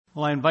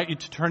Well, I invite you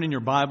to turn in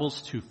your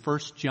Bibles to 1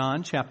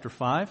 John chapter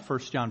 5, 1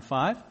 John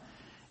 5.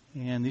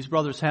 And these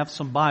brothers have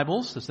some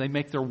Bibles. As they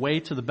make their way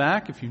to the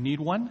back, if you need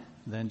one,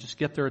 then just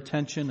get their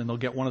attention and they'll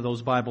get one of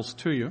those Bibles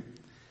to you.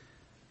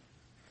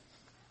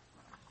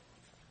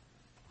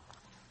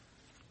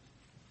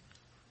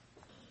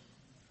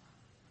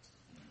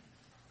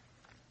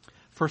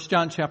 First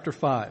John chapter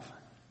 5.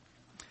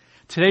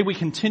 Today we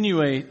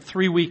continue a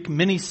 3-week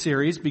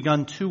mini-series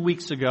begun 2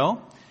 weeks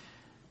ago,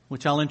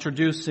 which I'll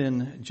introduce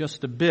in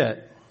just a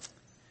bit.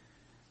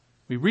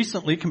 We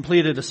recently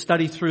completed a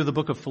study through the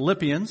book of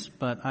Philippians,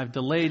 but I've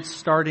delayed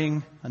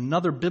starting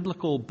another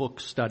biblical book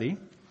study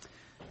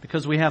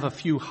because we have a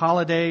few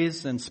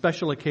holidays and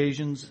special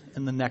occasions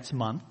in the next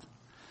month.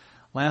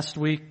 Last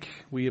week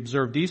we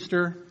observed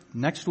Easter.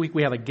 Next week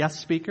we have a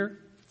guest speaker.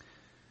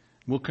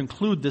 We'll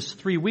conclude this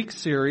 3-week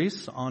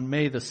series on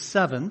May the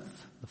 7th.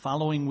 The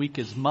following week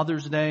is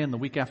Mother's Day, and the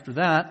week after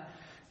that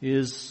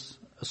is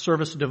a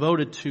service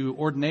devoted to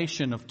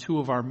ordination of 2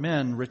 of our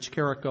men, Rich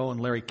Carrico and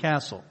Larry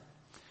Castle.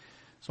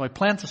 So I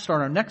plan to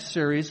start our next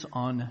series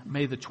on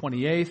May the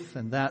 28th,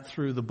 and that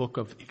through the book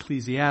of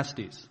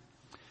Ecclesiastes.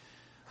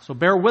 So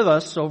bear with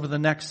us over the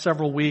next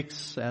several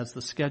weeks as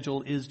the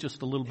schedule is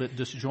just a little bit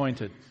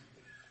disjointed.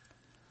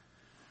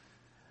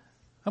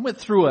 I went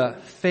through a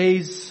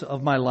phase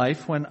of my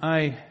life when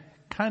I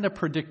kind of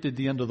predicted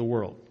the end of the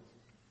world.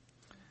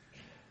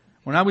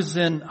 When I was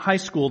in high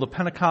school, the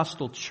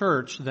Pentecostal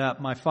church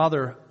that my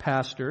father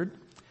pastored,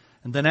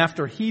 and then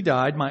after he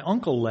died, my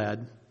uncle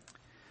led,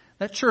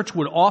 that church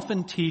would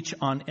often teach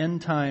on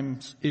end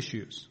times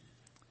issues.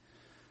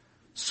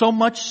 So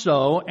much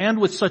so,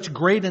 and with such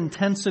great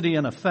intensity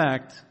and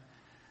effect,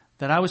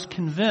 that I was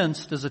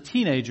convinced as a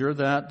teenager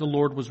that the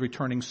Lord was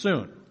returning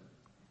soon.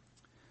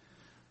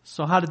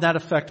 So how did that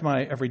affect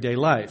my everyday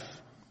life?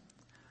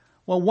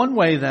 Well, one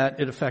way that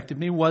it affected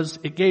me was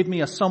it gave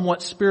me a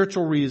somewhat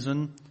spiritual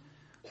reason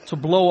to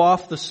blow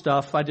off the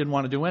stuff I didn't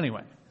want to do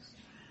anyway.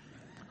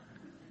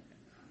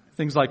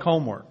 Things like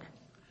homework.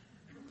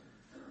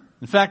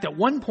 In fact, at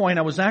one point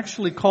I was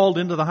actually called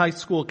into the high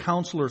school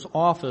counselor's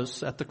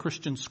office at the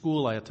Christian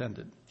school I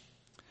attended.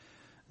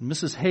 And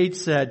Mrs.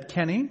 Hayes said,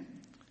 "Kenny,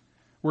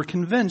 we're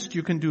convinced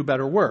you can do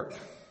better work."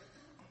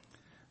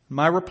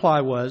 My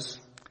reply was,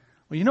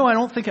 "Well, I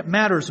don't think it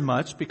matters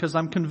much because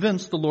I'm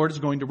convinced the Lord is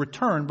going to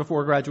return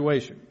before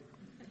graduation."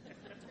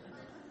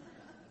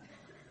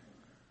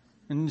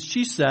 And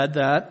she said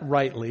that,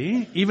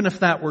 rightly, even if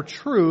that were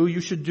true, you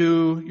should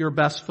do your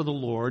best for the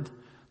Lord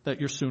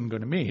that you're soon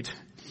going to meet.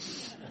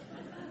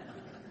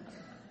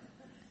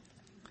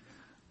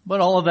 But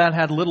all of that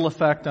had little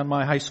effect on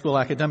my high school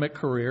academic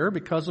career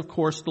because, of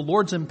course, the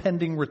Lord's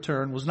impending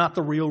return was not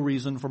the real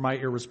reason for my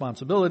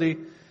irresponsibility.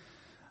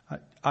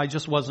 I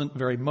just wasn't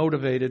very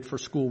motivated for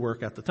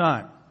schoolwork at the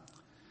time.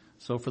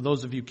 So for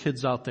those of you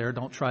kids out there,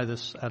 don't try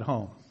this at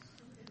home.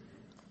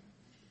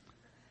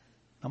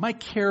 Now, my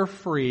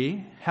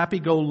carefree,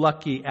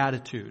 happy-go-lucky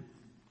attitude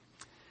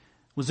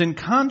was in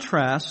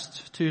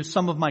contrast to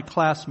some of my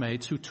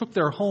classmates who took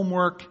their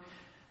homework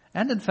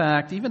and, in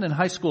fact, even in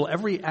high school,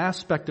 every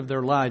aspect of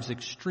their lives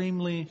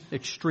extremely,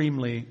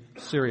 extremely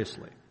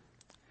seriously.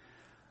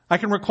 I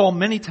can recall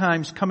many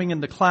times coming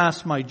into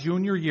class my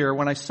junior year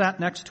when I sat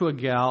next to a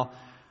gal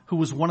who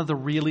was one of the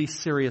really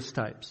serious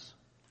types.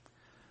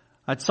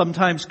 I'd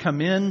sometimes come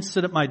in,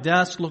 sit at my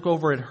desk, look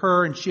over at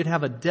her, and she'd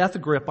have a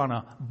death grip on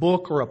a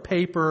book or a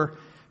paper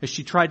as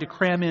she tried to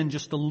cram in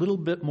just a little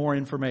bit more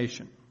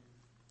information.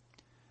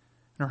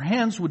 And her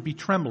hands would be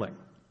trembling.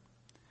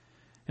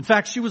 In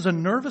fact, she was a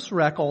nervous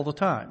wreck all the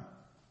time.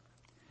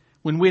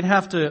 When we'd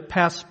have to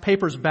pass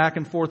papers back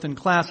and forth in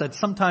class, I'd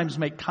sometimes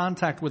make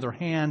contact with her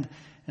hand,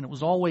 and it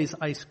was always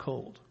ice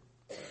cold.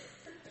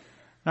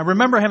 I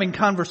remember having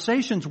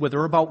conversations with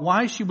her about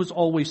why she was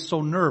always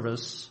so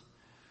nervous,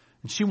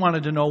 and she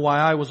wanted to know why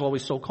I was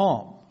always so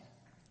calm.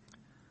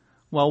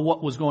 Well,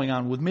 what was going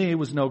on with me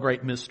was no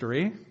great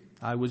mystery.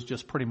 I was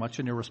just pretty much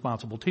an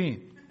irresponsible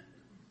teen.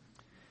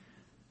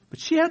 But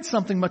she had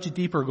something much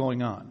deeper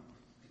going on.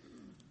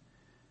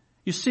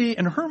 You see,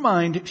 in her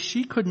mind,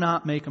 she could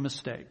not make a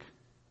mistake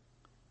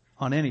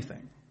on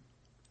anything.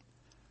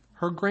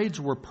 Her grades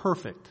were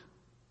perfect,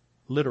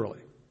 literally.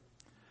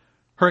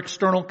 Her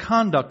external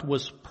conduct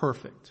was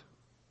perfect,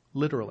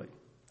 literally.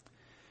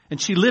 And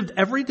she lived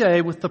every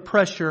day with the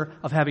pressure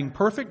of having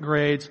perfect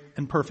grades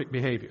and perfect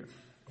behavior.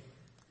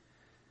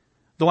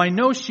 Though I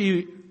know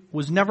she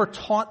was never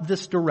taught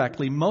this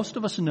directly, most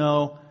of us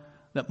know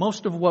that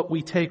most of what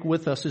we take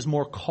with us is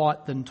more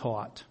caught than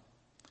taught.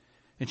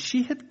 And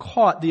she had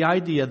caught the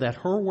idea that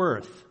her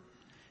worth,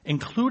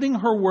 including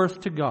her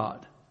worth to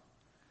God,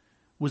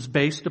 was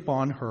based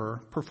upon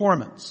her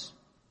performance.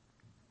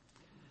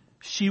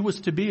 She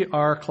was to be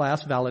our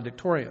class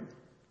valedictorian.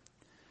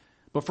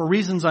 But for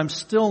reasons I'm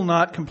still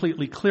not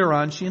completely clear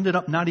on, she ended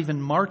up not even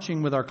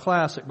marching with our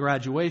class at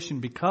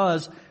graduation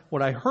because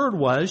what I heard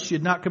was she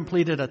had not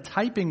completed a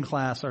typing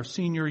class our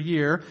senior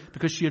year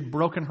because she had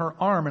broken her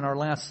arm in our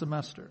last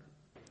semester.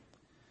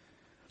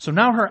 So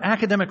now her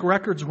academic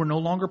records were no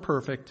longer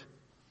perfect,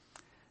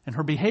 and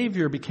her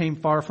behavior became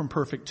far from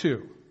perfect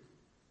too.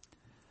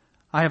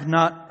 I have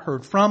not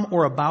heard from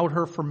or about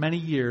her for many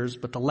years,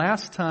 but the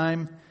last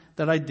time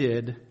that I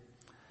did,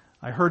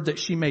 I heard that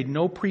she made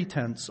no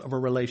pretense of a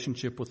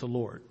relationship with the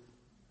Lord.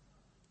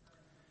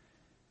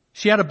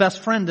 She had a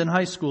best friend in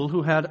high school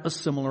who had a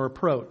similar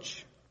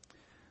approach.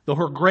 Though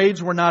her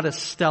grades were not as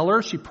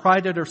stellar, she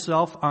prided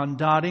herself on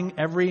dotting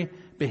every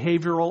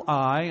behavioral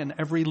I and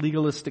every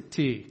legalistic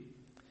T.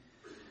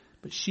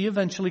 But she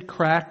eventually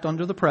cracked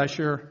under the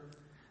pressure,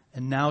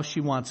 and now she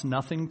wants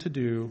nothing to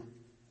do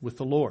with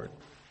the Lord.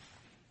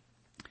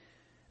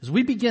 As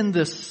we begin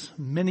this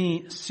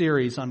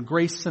mini-series on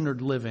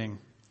grace-centered living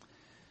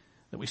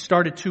that we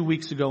started 2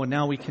 weeks ago and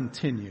now we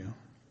continue,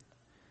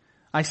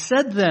 I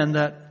said then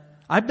that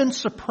I've been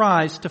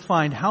surprised to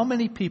find how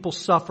many people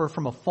suffer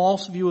from a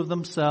false view of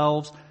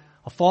themselves,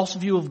 a false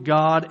view of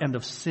God, and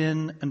of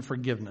sin and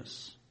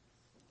forgiveness.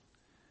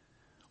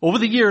 Over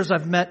the years,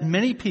 I've met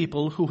many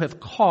people who have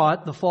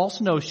caught the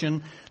false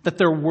notion that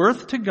their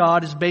worth to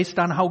God is based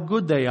on how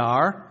good they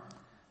are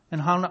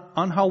and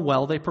on how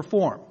well they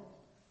perform.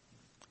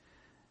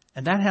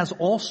 And that has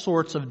all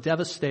sorts of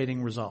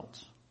devastating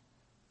results.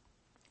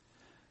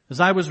 As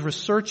I was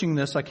researching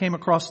this, I came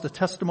across the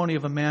testimony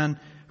of a man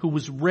who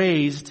was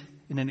raised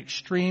in an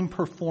extreme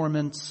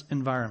performance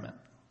environment.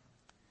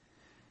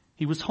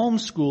 He was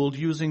homeschooled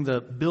using the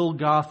Bill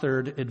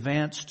Gothard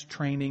Advanced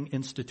Training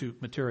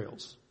Institute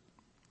materials.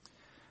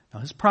 Now,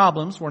 his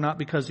problems were not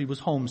because he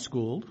was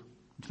homeschooled.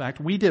 In fact,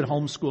 we did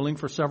homeschooling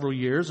for several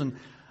years, and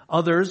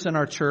others in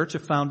our church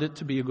have found it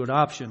to be a good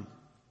option.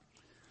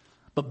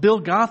 But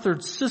Bill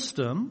Gothard's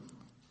system,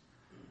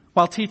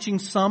 while teaching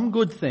some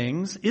good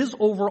things, is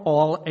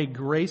overall a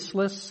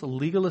graceless,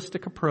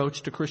 legalistic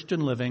approach to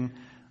Christian living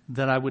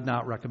that I would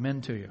not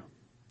recommend to you.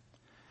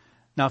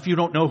 Now, if you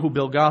don't know who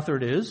Bill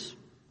Gothard is,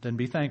 then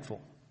be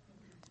thankful.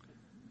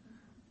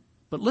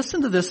 But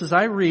listen to this as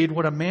I read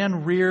what a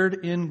man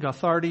reared in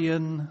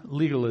Gothardian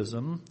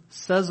legalism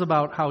says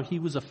about how he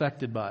was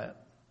affected by it.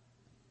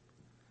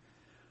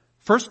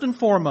 First and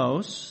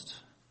foremost,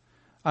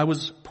 I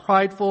was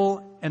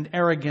prideful and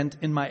arrogant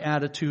in my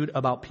attitude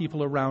about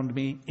people around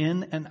me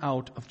in and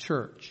out of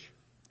church.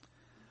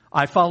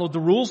 I followed the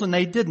rules and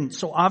they didn't,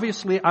 so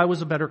obviously I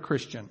was a better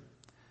Christian.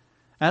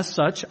 As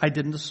such, I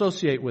didn't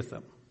associate with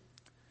them.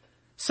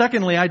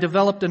 Secondly, I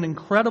developed an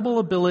incredible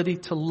ability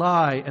to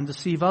lie and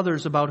deceive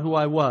others about who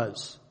I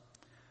was.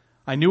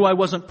 I knew I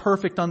wasn't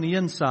perfect on the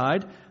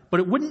inside, but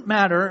it wouldn't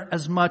matter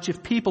as much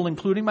if people,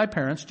 including my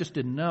parents, just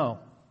didn't know.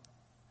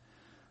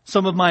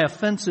 Some of my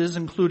offenses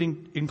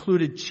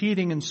included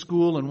cheating in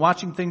school and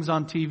watching things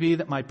on TV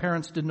that my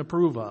parents didn't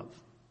approve of.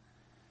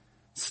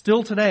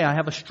 Still today, I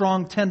have a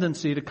strong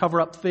tendency to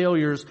cover up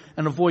failures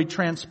and avoid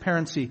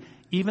transparency,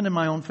 even in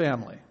my own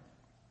family.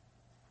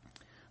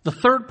 The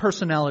third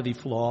personality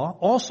flaw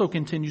also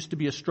continues to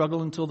be a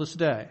struggle until this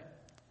day.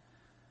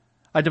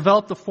 I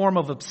developed a form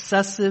of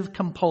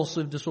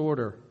obsessive-compulsive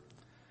disorder.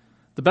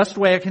 The best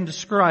way I can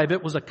describe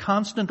it was a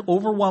constant,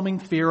 overwhelming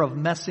fear of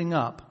messing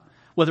up,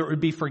 whether it would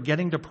be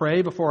forgetting to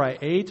pray before I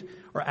ate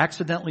or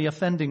accidentally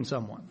offending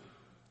someone.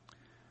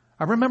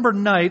 I remember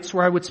nights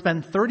where I would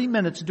spend 30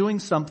 minutes doing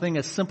something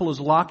as simple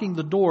as locking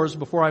the doors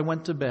before I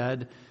went to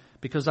bed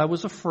because I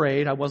was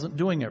afraid I wasn't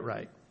doing it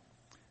right.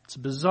 It's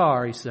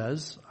bizarre, he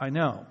says, I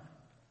know.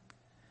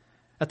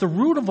 At the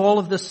root of all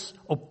of this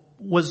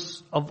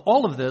was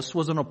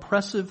an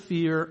oppressive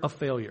fear of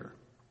failure.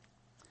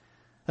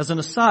 As an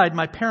aside,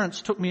 my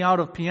parents took me out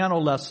of piano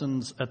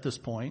lessons at this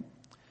point,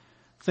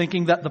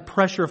 thinking that the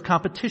pressure of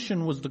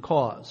competition was the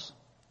cause.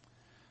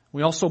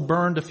 We also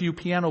burned a few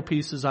piano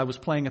pieces I was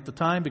playing at the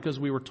time because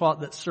we were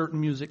taught that certain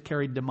music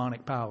carried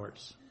demonic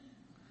powers.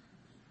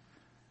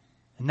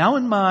 And now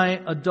in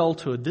my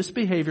adulthood, this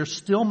behavior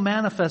still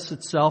manifests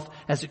itself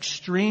as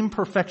extreme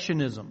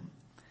perfectionism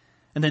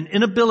and an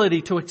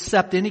inability to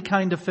accept any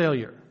kind of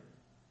failure.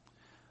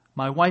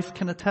 My wife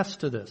can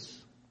attest to this.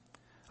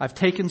 I've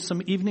taken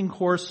some evening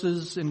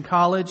courses in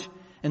college,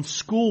 and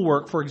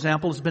schoolwork, for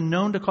example, has been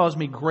known to cause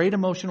me great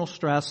emotional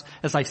stress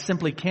as I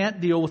simply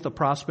can't deal with the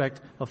prospect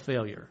of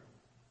failure.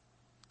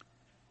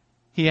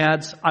 He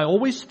adds, I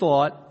always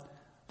thought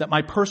that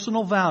my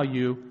personal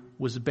value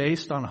was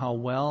based on how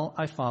well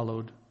I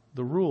followed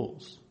the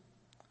rules.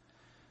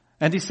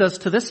 And he says,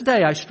 to this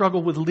day, I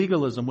struggle with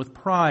legalism, with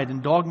pride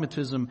and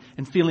dogmatism,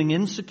 and feeling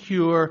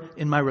insecure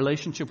in my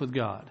relationship with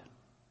God.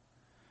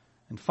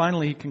 And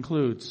finally, he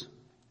concludes,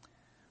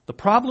 the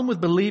problem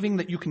with believing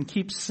that you can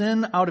keep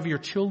sin out of your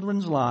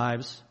children's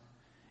lives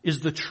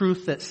is the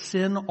truth that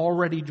sin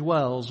already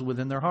dwells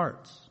within their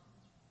hearts.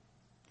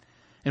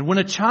 And when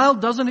a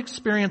child doesn't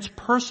experience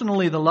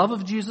personally the love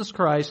of Jesus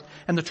Christ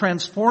and the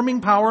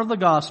transforming power of the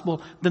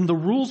gospel, then the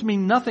rules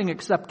mean nothing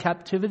except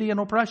captivity and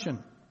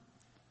oppression.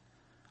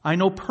 I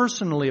know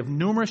personally of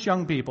numerous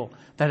young people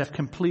that have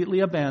completely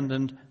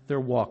abandoned their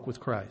walk with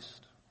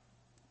Christ.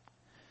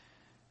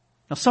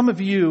 Now, some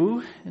of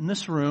you in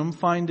this room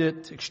find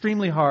it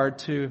extremely hard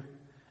to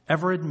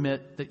ever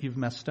admit that you've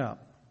messed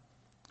up.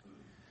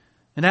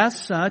 And as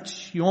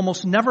such, you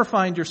almost never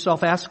find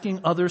yourself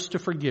asking others to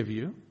forgive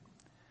you,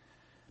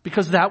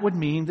 because that would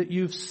mean that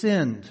you've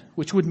sinned,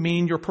 which would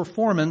mean your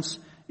performance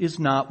is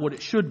not what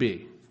it should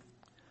be.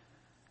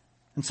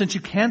 And since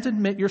you can't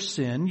admit your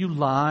sin, you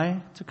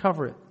lie to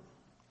cover it.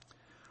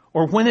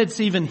 Or when it's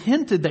even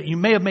hinted that you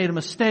may have made a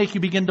mistake, you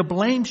begin to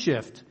blame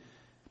shift,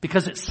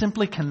 because it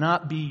simply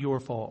cannot be your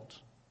fault.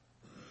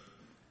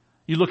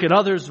 You look at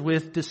others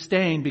with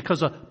disdain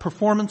because a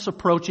performance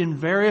approach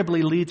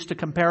invariably leads to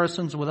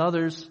comparisons with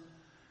others,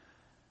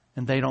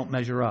 and they don't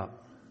measure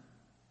up.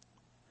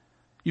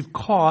 You've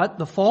caught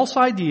the false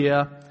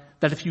idea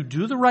that if you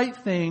do the right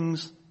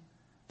things,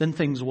 then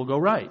things will go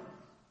right.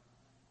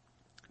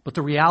 But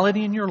the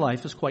reality in your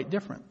life is quite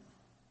different.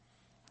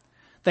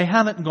 They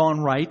haven't gone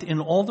right in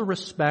all the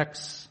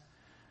respects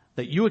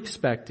that you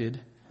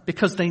expected,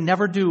 because they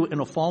never do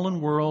in a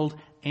fallen world,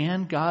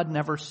 and God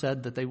never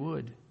said that they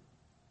would.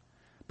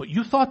 But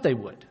you thought they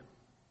would.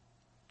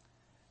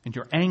 And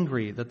you're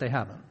angry that they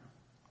haven't.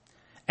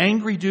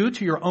 Angry due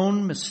to your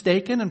own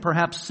mistaken and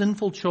perhaps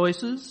sinful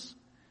choices.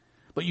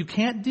 But you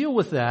can't deal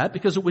with that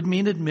because it would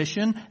mean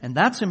admission, and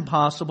that's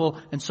impossible,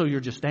 and so you're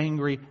just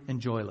angry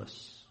and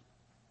joyless.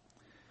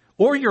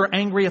 Or you're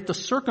angry at the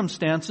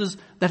circumstances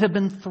that have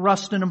been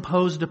thrust and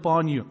imposed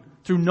upon you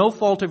through no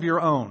fault of your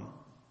own,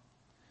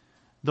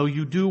 though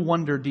you do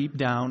wonder deep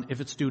down if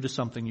it's due to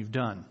something you've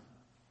done.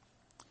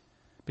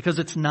 Because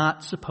it's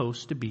not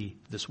supposed to be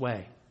this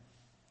way.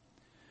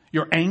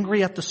 You're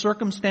angry at the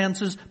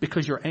circumstances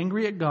because you're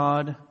angry at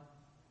God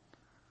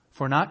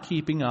for not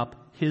keeping up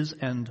His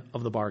end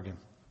of the bargain.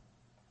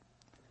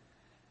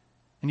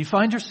 And you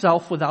find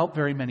yourself without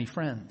very many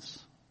friends.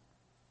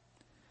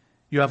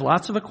 You have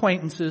lots of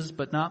acquaintances,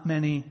 but not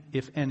many,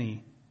 if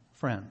any,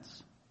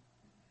 friends.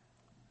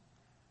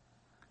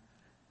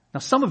 Now,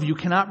 some of you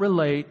cannot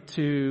relate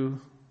to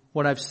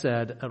what I've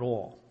said at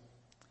all.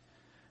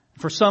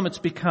 For some, it's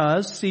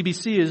because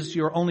CBC is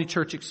your only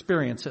church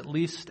experience, at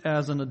least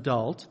as an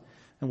adult.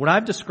 And what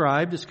I've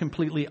described is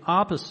completely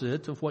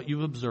opposite of what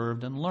you've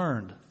observed and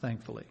learned,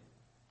 thankfully.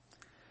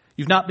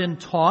 You've not been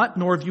taught,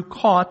 nor have you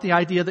caught the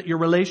idea that your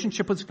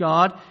relationship with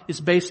God is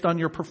based on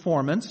your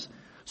performance,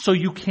 so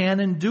you can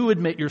and do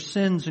admit your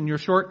sins and your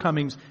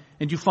shortcomings,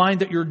 and you find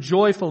that you're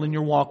joyful in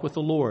your walk with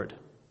the Lord.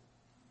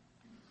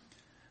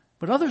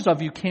 But others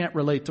of you can't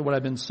relate to what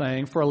I've been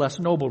saying for a less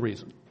noble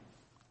reason.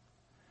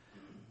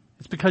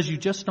 It's because you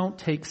just don't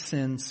take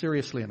sin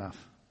seriously enough.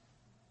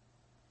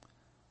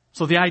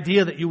 So the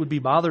idea that you would be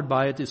bothered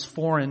by it is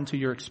foreign to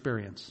your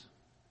experience.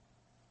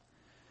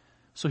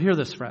 So hear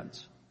this,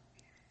 friends.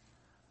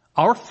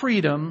 Our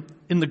freedom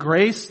in the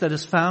grace that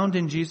is found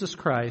in Jesus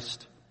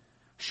Christ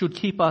should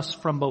keep us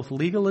from both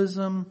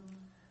legalism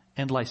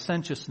and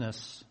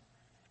licentiousness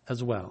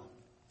as well.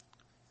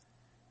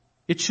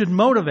 It should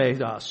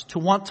motivate us to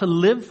want to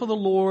live for the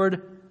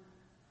Lord,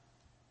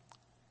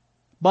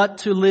 but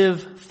to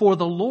live for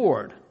the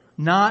Lord,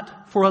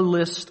 not for a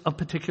list of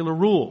particular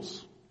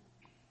rules.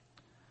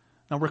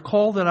 Now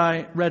recall that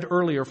I read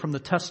earlier from the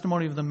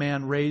testimony of the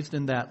man raised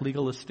in that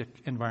legalistic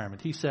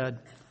environment. He said,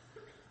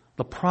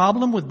 the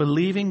problem with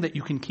believing that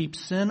you can keep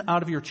sin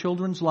out of your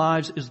children's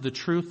lives is the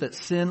truth that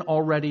sin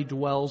already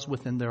dwells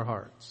within their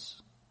hearts.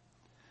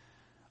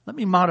 Let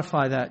me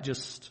modify that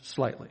just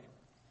slightly.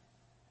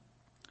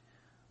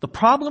 The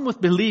problem with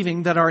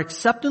believing that our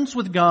acceptance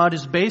with God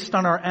is based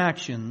on our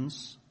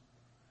actions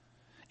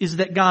is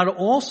that God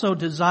also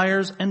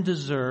desires and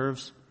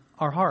deserves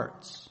our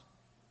hearts.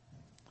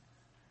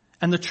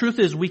 And the truth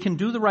is, we can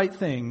do the right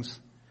things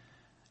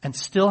and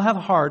still have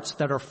hearts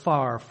that are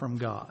far from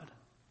God.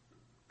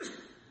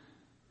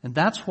 And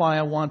that's why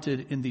I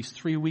wanted, in these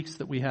 3 weeks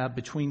that we have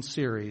between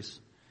series,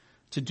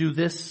 to do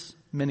this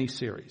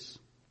mini-series.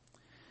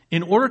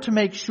 In order to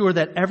make sure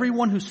that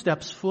everyone who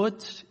steps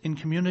foot in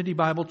Community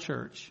Bible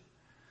Church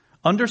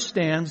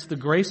understands the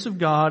grace of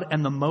God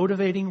and the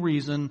motivating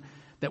reason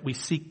that we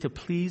seek to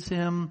please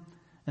Him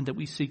and that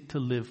we seek to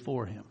live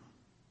for Him.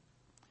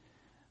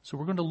 So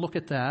we're going to look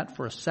at that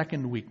for a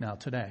second week now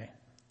today.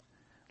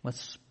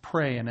 Let's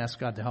pray and ask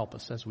God to help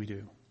us as we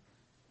do.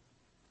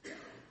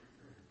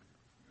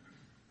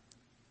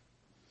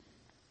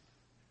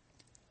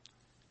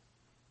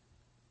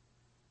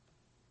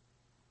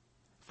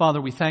 Father,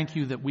 we thank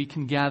you that we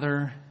can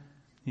gather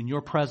in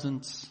your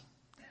presence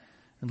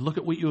and look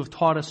at what you have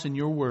taught us in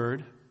your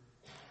word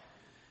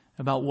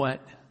about what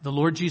the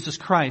Lord Jesus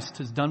Christ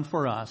has done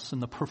for us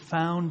and the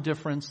profound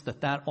difference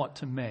that that ought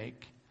to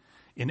make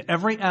in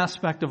every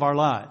aspect of our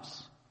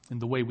lives, in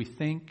the way we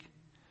think,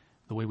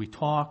 the way we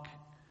talk,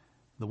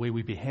 the way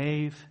we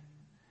behave,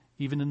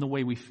 even in the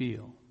way we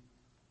feel.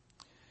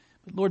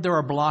 But Lord, there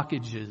are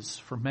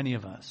blockages for many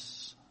of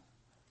us,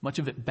 much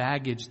of it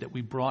baggage that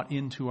we brought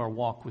into our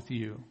walk with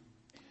you.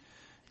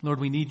 Lord,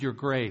 we need your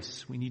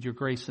grace. We need your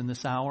grace in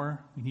this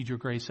hour. We need your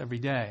grace every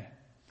day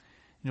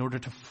in order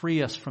to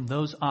free us from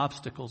those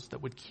obstacles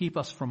that would keep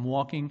us from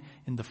walking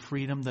in the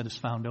freedom that is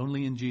found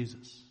only in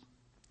Jesus.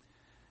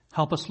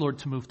 Help us, Lord,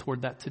 to move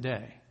toward that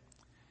today.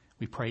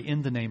 We pray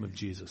in the name of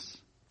Jesus.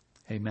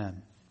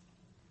 Amen.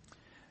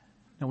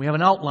 Now we have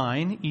an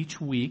outline each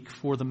week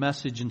for the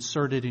message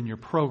inserted in your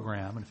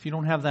program. And if you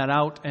don't have that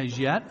out as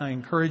yet, I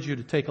encourage you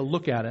to take a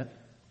look at it,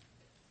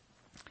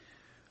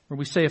 where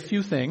we say a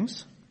few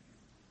things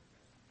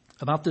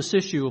about this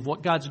issue of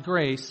what God's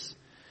grace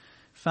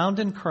found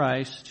in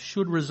Christ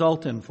should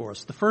result in for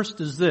us. The first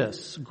is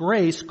this: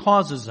 grace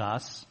causes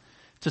us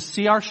to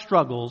see our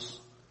struggles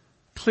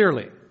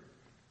clearly.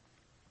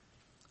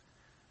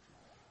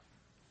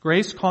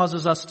 Grace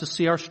causes us to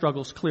see our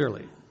struggles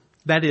clearly.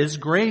 That is,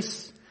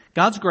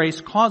 God's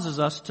grace causes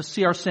us to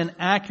see our sin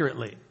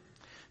accurately,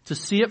 to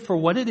see it for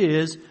what it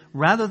is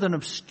rather than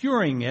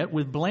obscuring it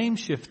with blame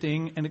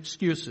shifting and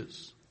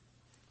excuses.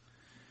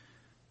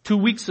 2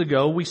 weeks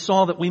ago, we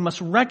saw that we must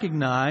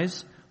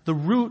recognize the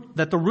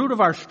root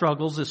of our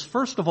struggles is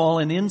first of all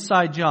an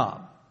inside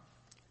job.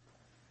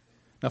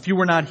 Now, if you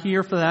were not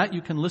here for that,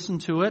 you can listen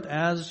to it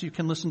as you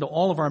can listen to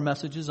all of our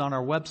messages on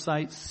our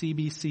website,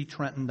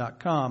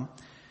 cbctrenton.com.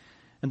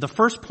 And the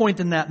first point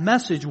in that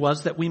message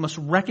was that we must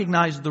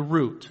recognize the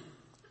root.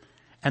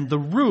 And the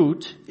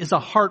root is a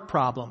heart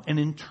problem, an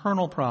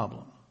internal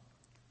problem.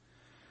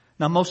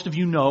 Now, most of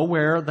you know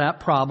where that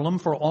problem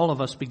for all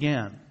of us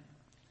began.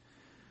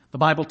 The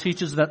Bible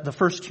teaches that the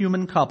first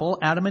human couple,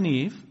 Adam and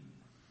Eve,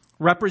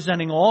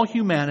 representing all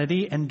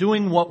humanity and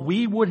doing what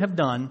we would have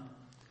done,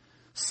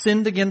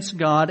 sinned against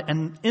God,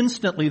 and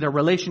instantly their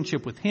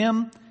relationship with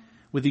Him,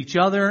 with each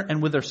other,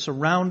 and with their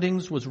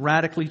surroundings was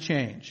radically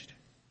changed.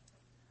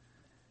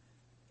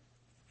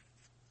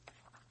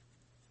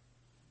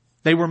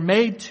 They were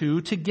made to,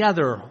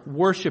 together,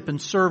 worship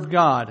and serve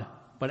God.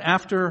 But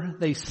after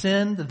they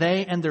sinned,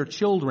 they and their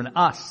children,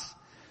 us,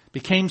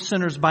 became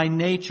sinners by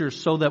nature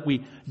so that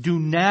we do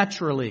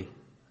naturally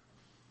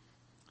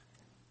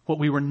what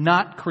we were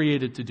not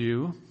created to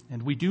do,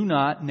 and we do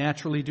not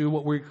naturally do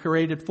what we were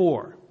created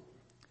for.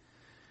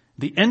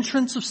 The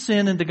entrance of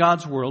sin into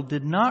God's world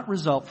did not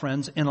result,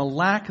 friends, in a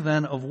lack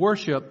then of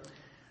worship,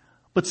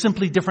 but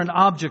simply different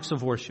objects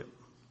of worship.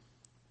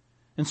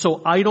 And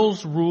so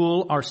idols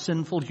rule our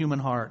sinful human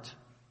heart.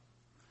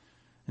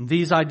 And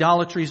these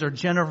idolatries are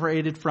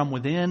generated from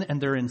within, and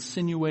they're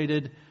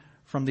insinuated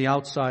from the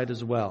outside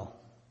as well.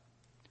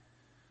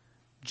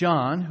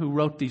 John, who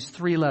wrote these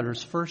 3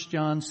 letters, 1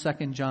 John,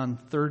 2 John,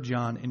 3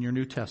 John in your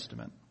New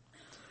Testament,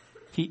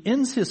 he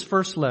ends his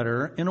first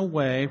letter in a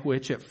way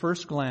which at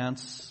first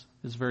glance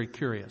is very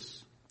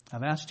curious.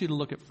 I've asked you to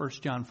look at 1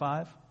 John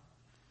 5.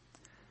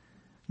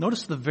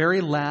 Notice the very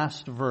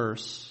last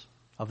verse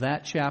of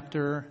that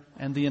chapter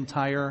and the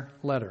entire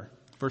letter.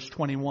 Verse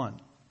 21.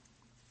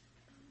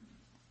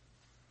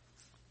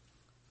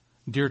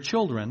 Dear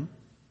children,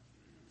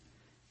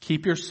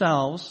 keep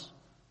yourselves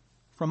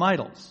from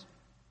idols.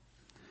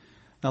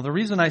 Now, the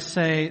reason I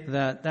say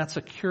that that's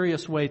a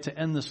curious way to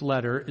end this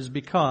letter is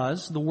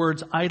because the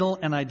words idol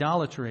and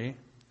idolatry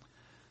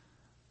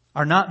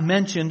are not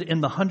mentioned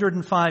in the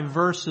 105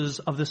 verses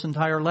of this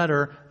entire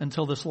letter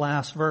until this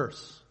last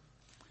verse.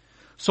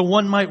 So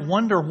one might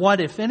wonder what,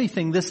 if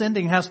anything, this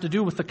ending has to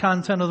do with the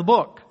content of the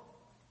book.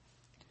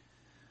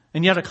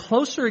 And yet a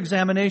closer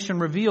examination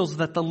reveals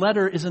that the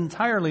letter is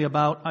entirely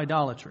about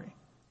idolatry.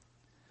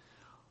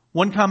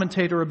 One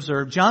commentator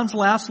observed, John's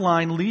last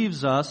line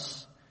leaves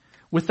us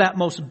with that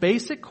most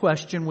basic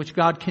question which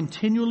God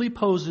continually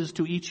poses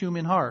to each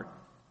human heart.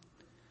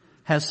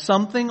 Has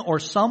something or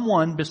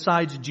someone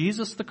besides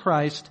Jesus the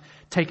Christ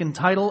taken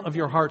title of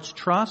your heart's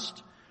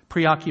trust,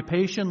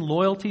 preoccupation,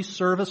 loyalty,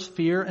 service,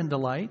 fear, and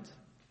delight?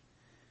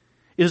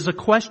 It is a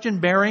question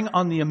bearing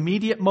on the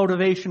immediate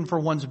motivation for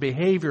one's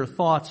behavior,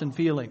 thoughts, and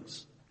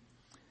feelings.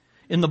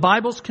 In the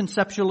Bible's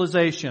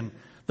conceptualization,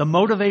 the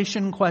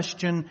motivation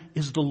question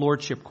is the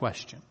lordship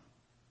question.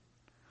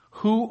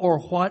 Who or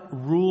what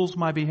rules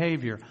my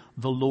behavior?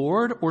 The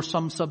Lord or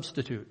some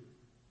substitute?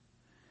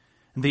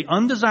 And the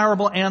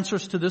undesirable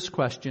answers to this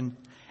question,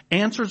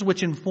 answers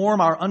which inform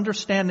our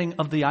understanding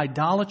of the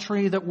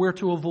idolatry that we're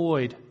to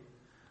avoid,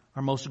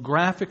 are most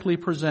graphically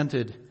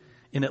presented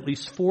in at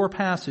least 4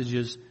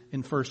 passages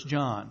in 1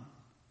 John.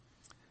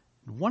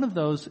 One of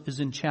those is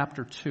in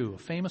chapter 2, a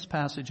famous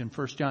passage in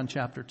 1 John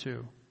chapter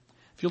 2.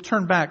 If you'll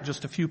turn back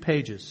just a few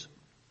pages.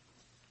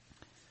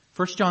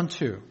 1 John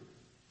 2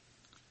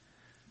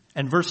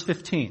 and verse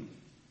 15.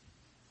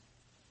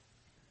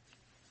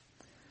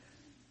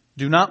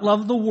 Do not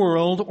love the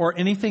world or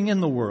anything in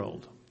the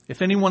world.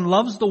 If anyone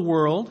loves the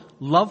world,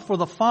 love for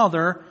the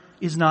Father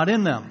is not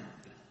in them.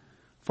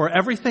 For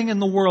everything in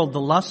the world, the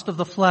lust of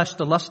the flesh,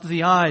 the lust of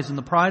the eyes, and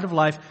the pride of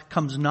life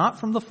comes not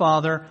from the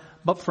Father,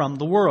 but from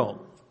the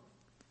world.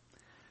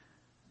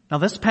 Now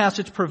this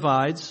passage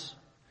provides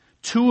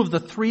 2 of the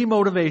 3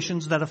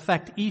 motivations that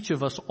affect each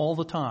of us all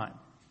the time.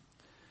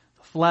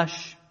 The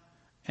flesh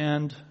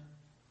and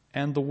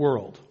the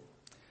world.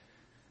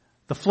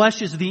 The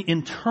flesh is the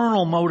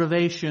internal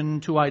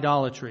motivation to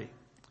idolatry.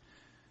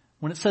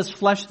 When it says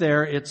flesh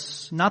there,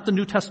 it's not the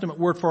New Testament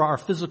word for our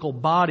physical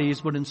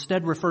bodies, but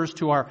instead refers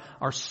to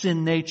our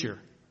sin nature.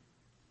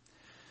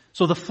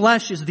 So the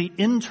flesh is the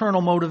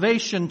internal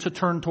motivation to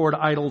turn toward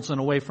idols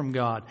and away from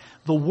God.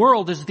 The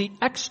world is the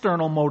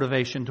external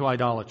motivation to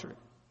idolatry.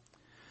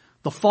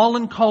 The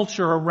fallen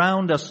culture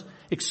around us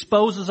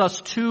exposes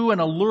us to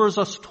and allures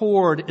us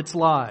toward its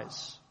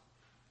lies.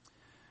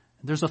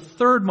 There's a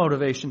third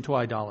motivation to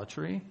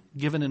idolatry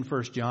given in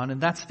 1 John,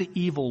 and that's the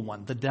evil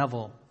one, the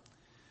devil,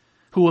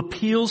 who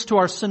appeals to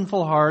our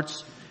sinful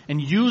hearts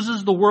and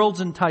uses the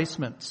world's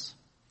enticements.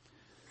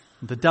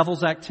 The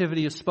devil's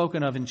activity is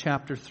spoken of in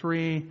chapter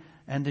 3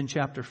 and in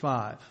chapter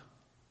 5.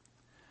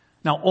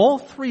 Now, all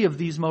three of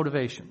these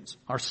motivations,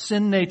 our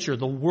sin nature,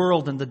 the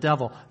world, and the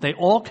devil, they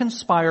all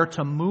conspire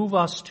to move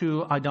us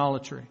to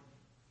idolatry.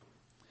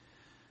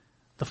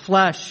 The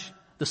flesh,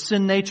 the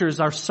sin nature, is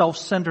our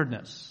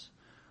self-centeredness.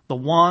 The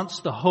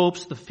wants, the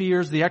hopes, the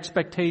fears, the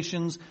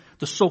expectations,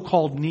 the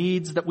so-called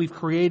needs that we've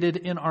created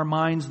in our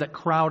minds that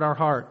crowd our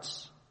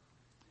hearts.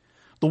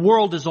 The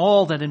world is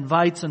all that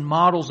invites and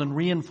models and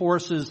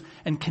reinforces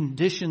and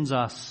conditions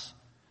us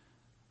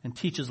and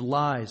teaches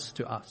lies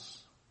to us.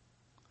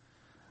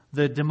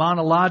 The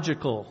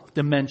demonological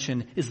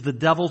dimension is the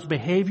devil's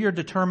behavior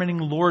determining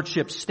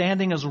lordship,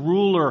 standing as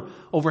ruler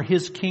over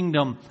his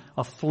kingdom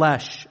of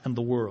flesh and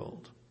the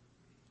world.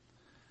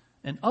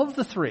 And of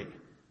the three,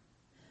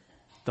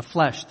 the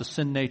flesh, the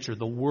sin nature,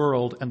 the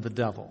world, and the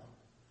devil,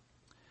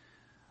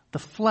 the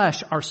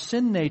flesh, our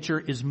sin nature,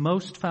 is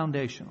most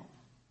foundational.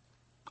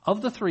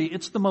 Of the three,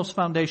 it's the most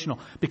foundational,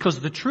 because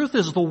the truth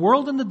is the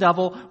world and the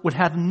devil would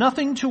have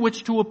nothing to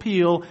which to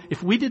appeal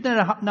if we did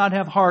not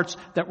have hearts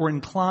that were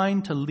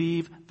inclined to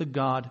leave the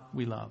God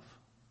we love.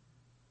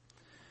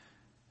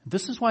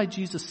 This is why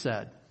Jesus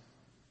said,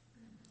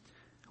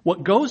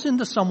 what goes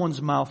into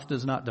someone's mouth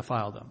does not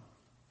defile them,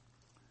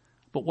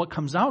 but what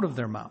comes out of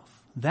their mouth,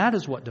 that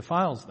is what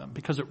defiles them,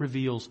 because it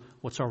reveals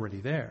what's already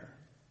there.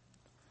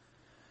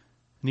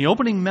 In the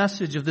opening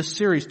message of this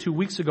series 2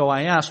 weeks ago,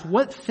 I asked,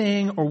 what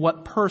thing or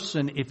what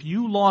person, if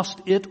you lost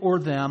it or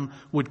them,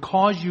 would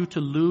cause you to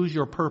lose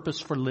your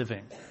purpose for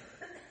living?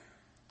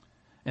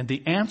 And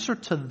the answer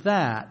to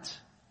that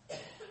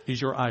is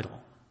your idol.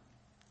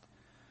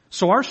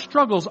 So our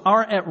struggles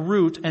are at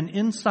root an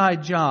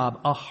inside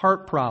job, a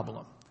heart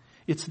problem.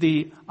 It's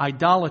the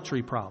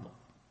idolatry problem.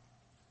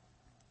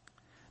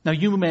 Now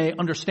you may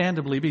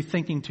understandably be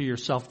thinking to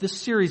yourself, this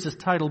series is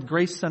titled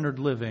Grace-Centered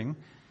Living.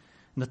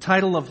 And the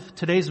title of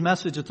today's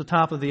message at the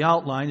top of the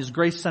outline is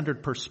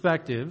Grace-Centered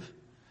Perspective.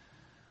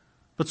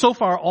 But so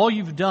far, all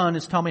you've done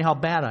is tell me how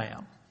bad I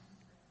am.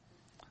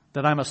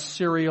 That I'm a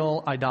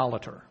serial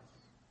idolater.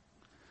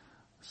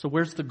 So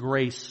where's the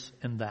grace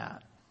in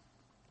that?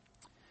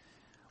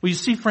 Well, you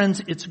see,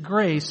 friends, it's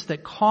grace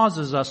that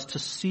causes us to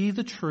see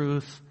the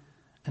truth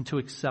and to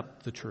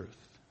accept the truth.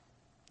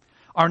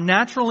 Our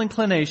natural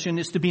inclination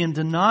is to be in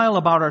denial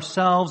about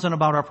ourselves and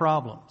about our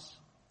problems.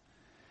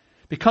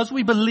 Because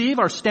we believe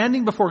our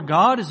standing before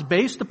God is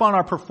based upon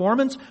our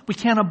performance, we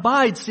can't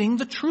abide seeing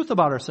the truth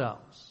about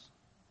ourselves.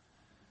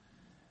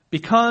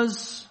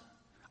 Because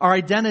our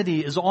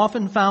identity is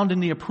often found in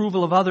the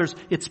approval of others,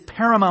 it's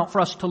paramount for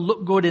us to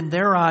look good in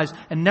their eyes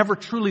and never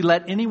truly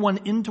let anyone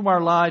into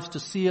our lives to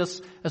see us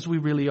as we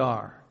really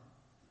are.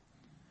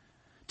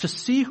 To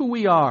see who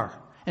we are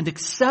and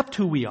accept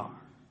who we are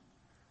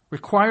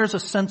requires a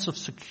sense of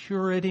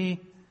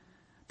security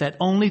that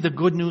only the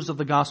good news of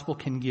the gospel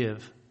can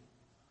give.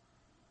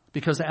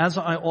 Because as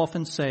I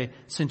often say,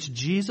 since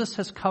Jesus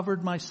has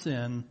covered my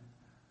sin,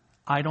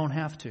 I don't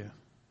have to.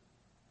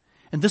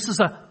 And this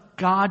is a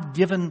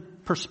God-given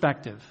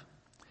perspective.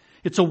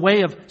 It's a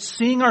way of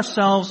seeing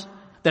ourselves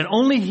that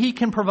only He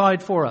can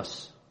provide for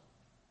us.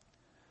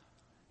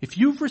 If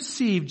you've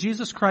received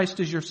Jesus Christ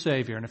as your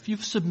Savior, and if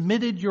you've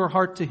submitted your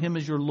heart to Him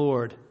as your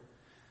Lord,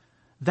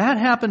 that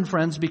happened,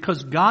 friends,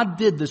 because God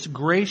did this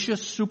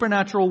gracious,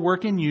 supernatural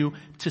work in you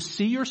to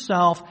see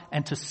yourself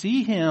and to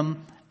see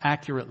Him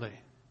accurately.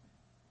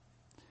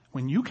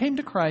 When you came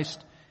to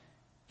Christ,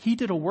 He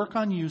did a work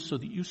on you so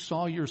that you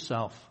saw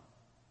yourself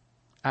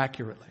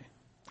accurately.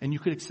 And you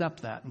could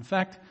accept that. In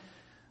fact,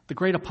 the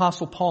great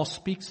apostle Paul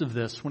speaks of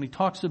this when he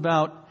talks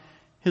about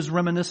his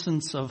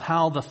reminiscence of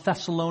how the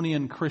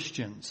Thessalonian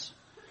Christians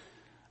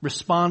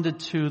responded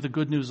to the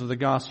good news of the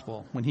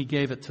gospel when he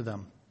gave it to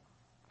them.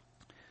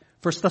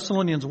 1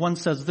 Thessalonians 1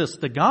 says this,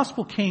 the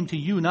gospel came to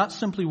you not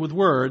simply with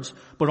words,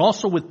 but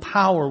also with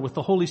power, with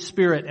the Holy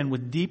Spirit, and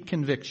with deep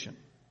conviction.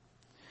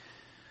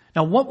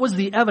 Now, what was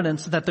the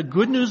evidence that the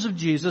good news of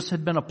Jesus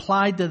had been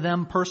applied to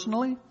them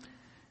personally?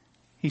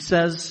 He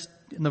says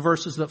in the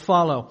verses that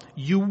follow,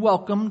 you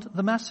welcomed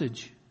the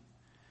message.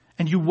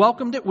 And you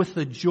welcomed it with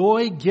the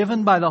joy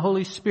given by the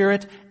Holy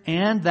Spirit,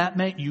 and that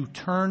meant you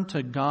turned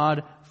to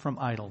God from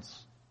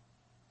idols.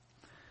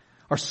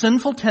 Our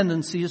sinful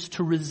tendency is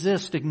to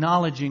resist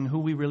acknowledging who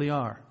we really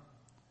are.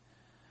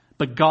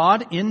 But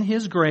God, in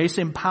His grace,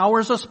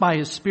 empowers us by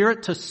His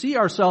Spirit to see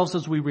ourselves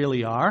as we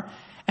really are,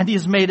 and He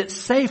has made it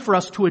safe for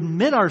us to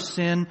admit our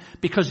sin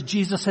because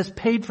Jesus has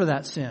paid for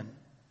that sin.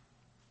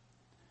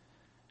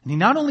 And He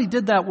not only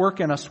did that work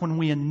in us when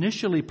we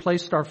initially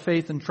placed our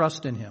faith and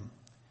trust in Him,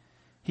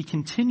 He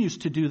continues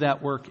to do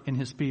that work in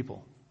His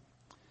people.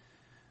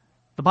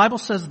 The Bible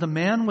says the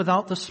man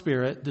without the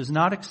Spirit does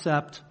not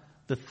accept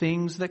the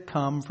things that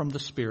come from the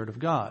Spirit of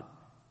God.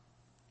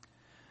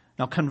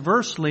 Now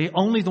conversely,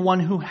 only the one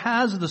who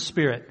has the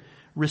Spirit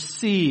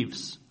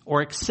receives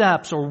or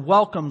accepts or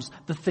welcomes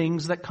the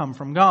things that come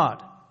from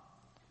God.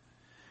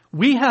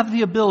 We have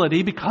the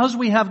ability, because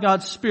we have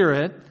God's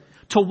Spirit,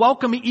 to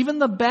welcome even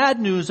the bad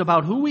news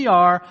about who we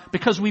are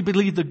because we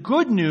believe the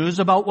good news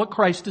about what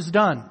Christ has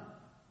done.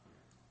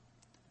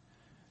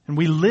 And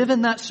we live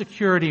in that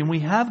security, and we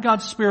have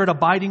God's Spirit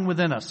abiding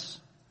within us,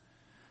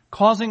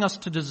 causing us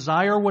to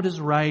desire what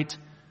is right,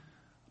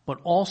 but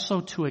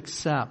also to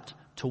accept,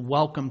 to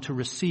welcome, to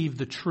receive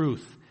the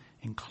truth,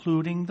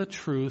 including the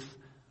truth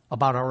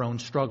about our own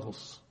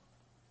struggles.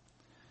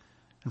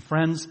 And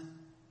friends,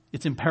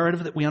 it's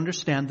imperative that we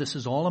understand this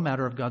is all a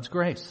matter of God's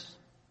grace.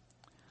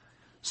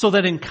 So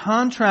that in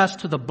contrast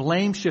to the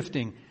blame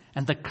shifting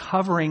and the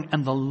covering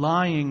and the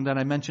lying that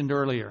I mentioned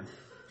earlier,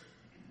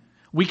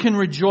 we can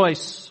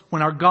rejoice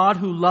when our God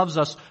who loves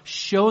us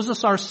shows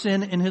us our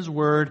sin in His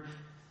Word,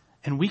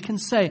 and we can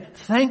say,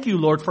 "Thank you,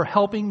 Lord, for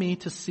helping me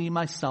to see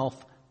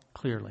myself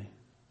clearly."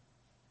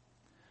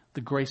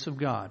 The grace of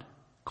God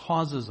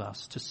causes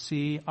us to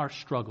see our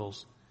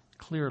struggles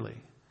clearly.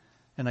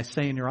 And I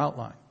say in your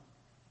outline,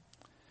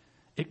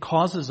 it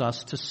causes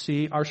us to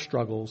see our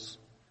struggles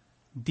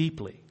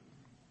deeply.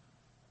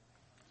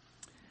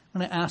 I'm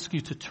going to ask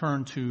you to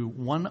turn to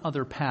one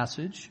other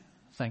passage.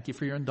 Thank you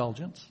for your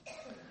indulgence.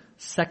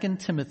 2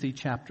 Timothy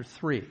chapter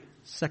 3.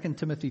 2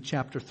 Timothy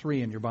chapter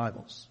 3 in your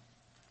Bibles.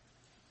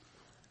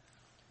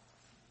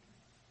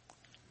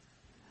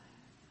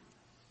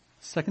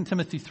 Second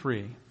Timothy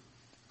 3.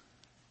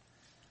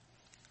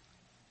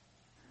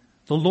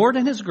 The Lord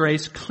in His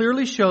grace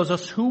clearly shows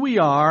us who we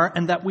are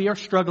and that we are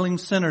struggling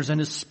sinners, and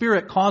His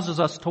Spirit causes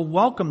us to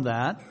welcome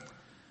that.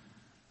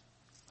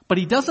 But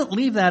He doesn't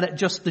leave that at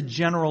just the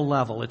general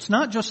level. It's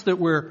not just that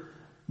we're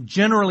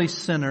generally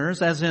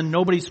sinners, as in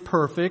nobody's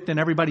perfect and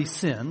everybody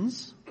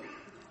sins.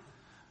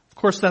 Of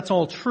course, that's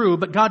all true,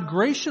 but God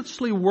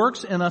graciously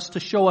works in us to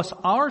show us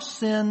our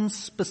sins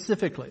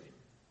specifically.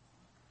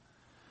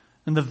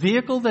 And the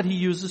vehicle that He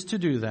uses to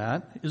do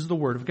that is the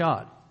Word of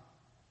God.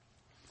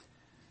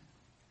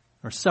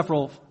 There are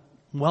several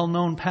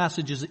well-known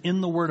passages in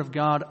the Word of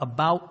God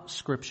about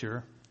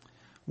Scripture.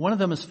 One of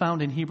them is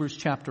found in Hebrews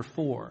chapter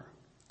 4,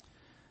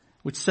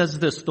 which says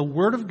this: "The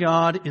Word of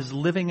God is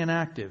living and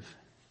active,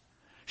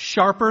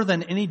 sharper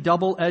than any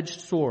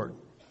double-edged sword.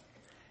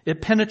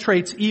 It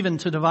penetrates even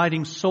to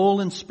dividing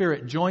soul and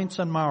spirit, joints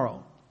and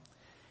marrow.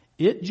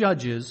 It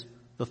judges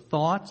the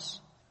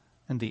thoughts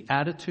and the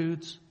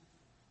attitudes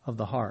of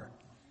the heart."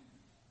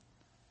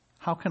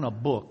 How can a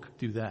book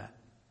do that?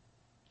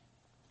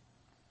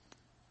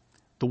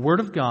 The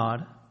Word of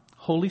God,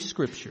 Holy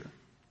Scripture,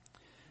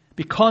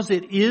 because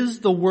it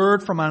is the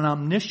Word from an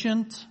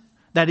omniscient,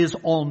 that is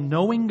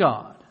all-knowing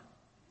God,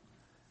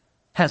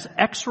 has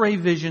X-ray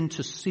vision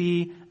to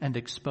see and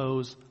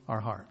expose our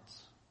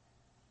hearts.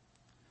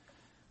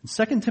 And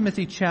 2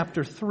 Timothy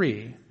chapter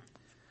 3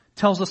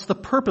 tells us the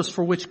purpose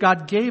for which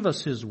God gave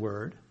us His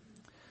Word,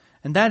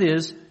 and that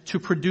is to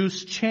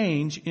produce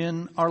change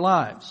in our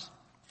lives.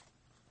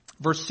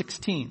 Verse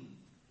 16.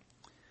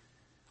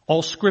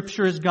 "All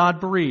Scripture is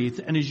God-breathed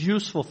and is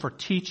useful for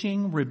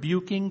teaching,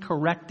 rebuking,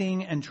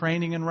 correcting, and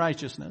training in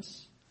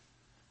righteousness,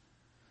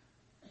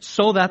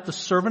 so that the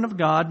servant of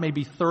God may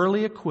be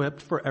thoroughly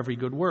equipped for every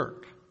good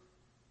work."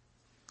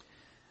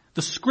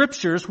 The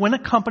Scriptures, when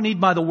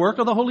accompanied by the work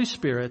of the Holy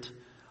Spirit,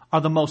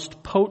 are the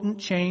most potent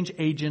change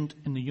agent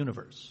in the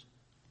universe.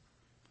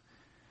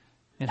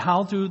 And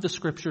how do the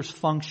Scriptures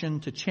function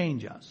to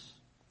change us?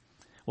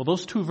 Well,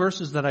 those two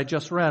verses that I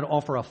just read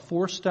offer a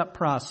 4-step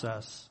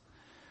process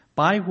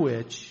by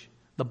which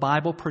the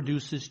Bible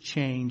produces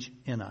change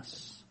in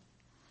us.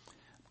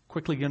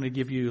 Quickly let me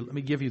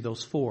give you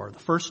those 4. The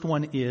first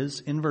one is,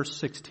 in verse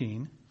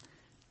 16,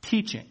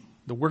 teaching.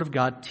 The Word of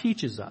God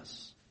teaches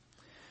us.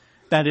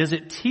 That is,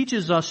 it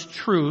teaches us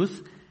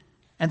truth,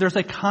 and there's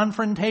a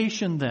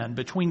confrontation then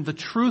between the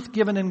truth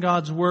given in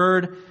God's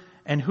Word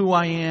and who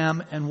I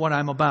am and what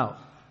I'm about.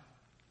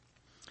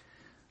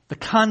 The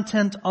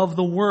content of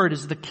the Word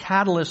is the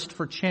catalyst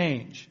for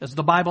change, as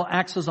the Bible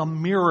acts as a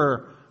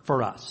mirror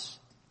for us.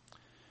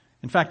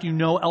 In fact,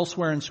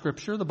 elsewhere in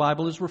Scripture, the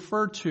Bible is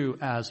referred to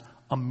as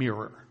a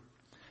mirror.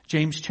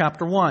 James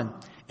chapter 1.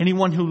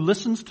 "Anyone who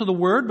listens to the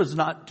Word but does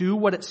not do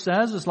what it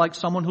says is like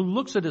someone who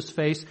looks at his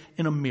face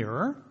in a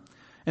mirror,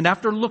 and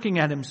after looking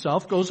at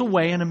himself goes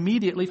away and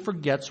immediately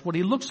forgets what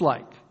he looks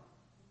like."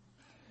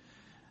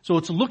 So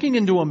it's looking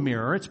into a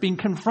mirror. It's being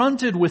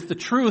confronted with the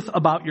truth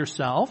about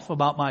yourself,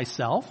 about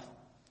myself,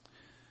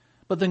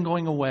 but then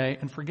going away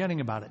and forgetting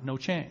about it. No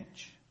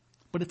change.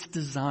 But it's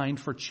designed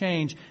for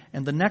change.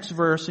 And the next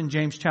verse in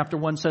James chapter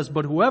 1 says,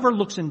 "But whoever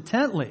looks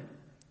intently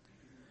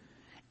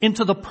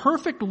into the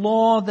perfect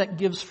law that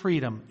gives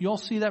freedom." You all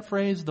see that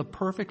phrase? The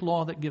perfect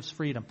law that gives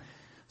freedom.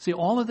 See,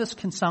 all of this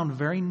can sound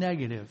very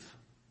negative.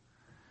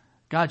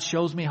 God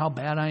shows me how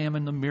bad I am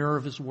in the mirror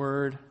of His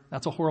Word.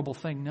 That's a horrible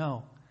thing.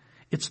 No.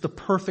 It's the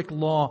perfect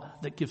law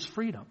that gives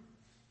freedom.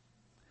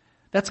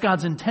 That's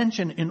God's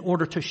intention in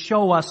order to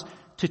show us,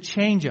 to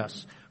change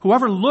us.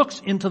 Whoever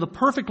looks into the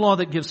perfect law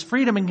that gives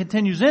freedom and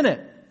continues in it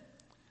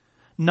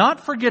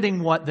not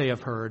forgetting what they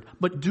have heard,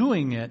 but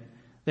doing it,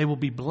 they will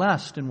be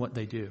blessed in what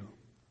they do.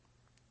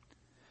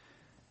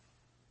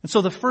 And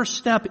so the first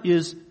step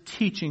is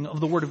teaching of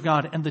the Word of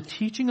God. And the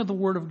teaching of the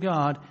Word of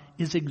God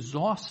is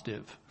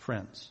exhaustive,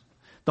 friends.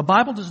 The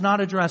Bible does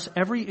not address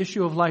every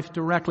issue of life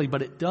directly,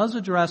 but it does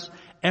address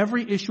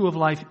every issue of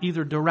life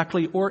either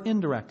directly or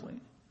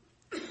indirectly.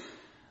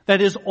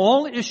 That is,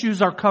 all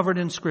issues are covered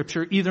in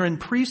Scripture, either in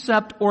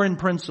precept or in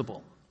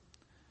principle.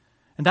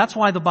 And that's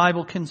why the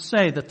Bible can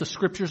say that the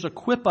Scriptures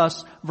equip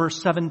us,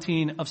 verse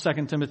 17 of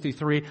 2 Timothy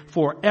 3,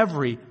 for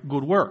every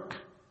good work.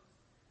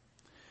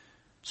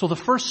 So the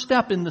first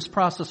step in this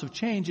process of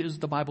change is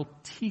the Bible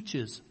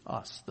teaches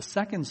us. The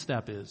second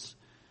step is,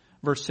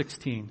 verse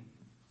 16,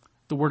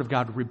 the Word of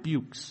God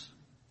rebukes,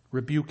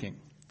 rebuking.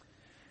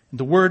 And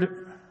the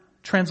word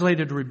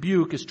translated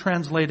rebuke is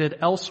translated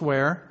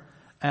elsewhere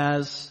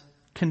as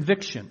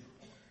conviction.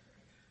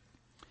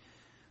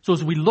 So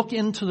as we look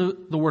into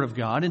the Word of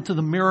God, into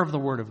the mirror of the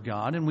Word of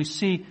God, and we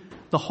see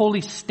the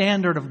holy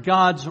standard of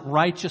God's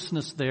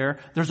righteousness there,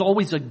 there's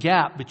always a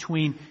gap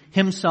between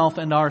Himself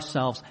and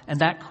ourselves,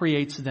 and that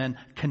creates then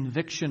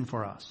conviction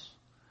for us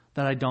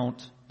that I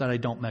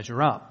don't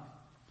measure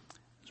up.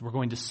 As we're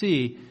going to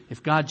see,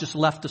 if God just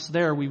left us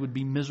there, we would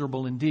be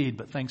miserable indeed,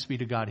 but thanks be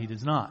to God, He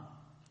does not.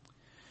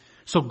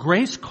 So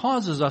grace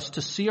causes us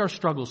to see our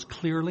struggles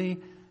clearly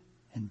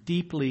and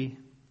deeply,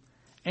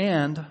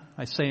 and,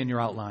 I say in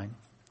your outline,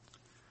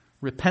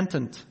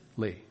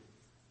 repentantly.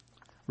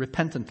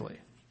 Repentantly.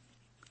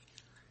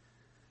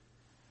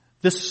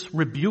 This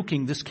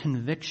rebuking, this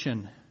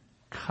conviction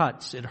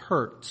cuts, it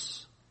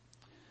hurts.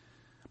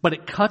 But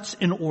it cuts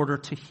in order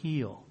to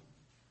heal.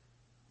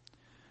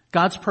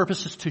 God's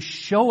purpose is to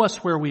show us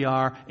where we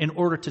are in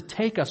order to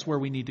take us where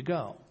we need to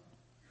go.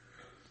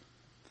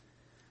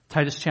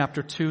 Titus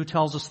chapter 2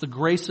 tells us the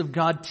grace of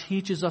God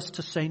teaches us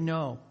to say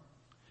no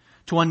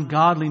to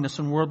ungodliness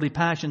and worldly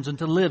passions and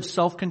to live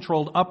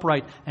self-controlled,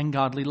 upright, and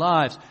godly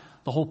lives.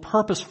 The whole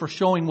purpose for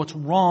showing what's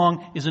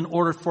wrong is in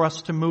order for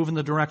us to move in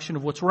the direction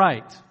of what's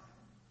right.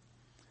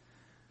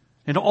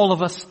 And all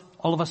of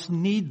us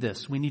need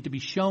this. We need to be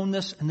shown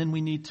this, and then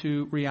we need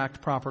to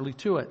react properly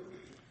to it.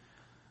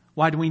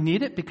 Why do we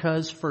need it?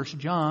 Because 1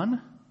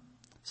 John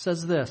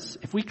says this,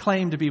 if we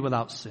claim to be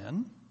without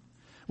sin,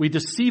 we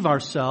deceive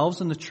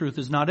ourselves and the truth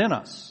is not in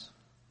us.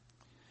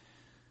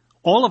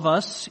 All of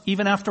us,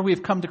 even after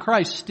we've come to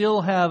Christ,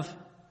 still have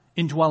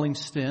indwelling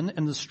sin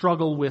and the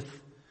struggle with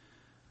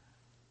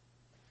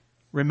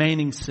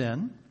remaining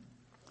sin.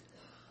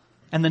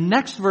 And the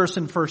next verse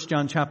in 1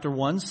 John chapter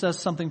 1 says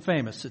something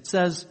famous. It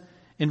says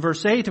in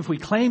verse 8, if we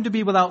claim to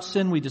be without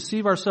sin, we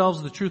deceive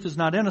ourselves, the truth is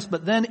not in us.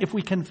 But then if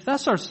we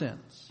confess our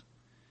sins,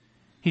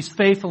 He's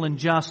faithful and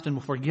just and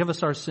will forgive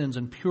us our sins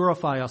and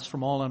purify us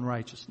from all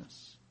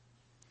unrighteousness.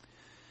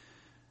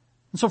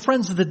 And so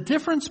friends, the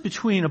difference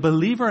between a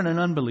believer and an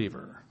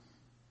unbeliever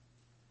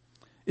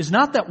is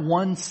not that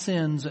one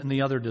sins and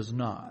the other does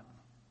not.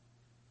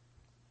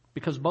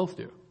 Because both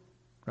do,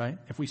 right?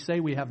 If we say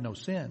we have no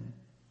sin,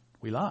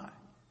 we lie.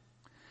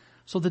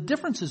 So the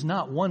difference is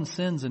not one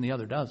sins and the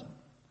other doesn't.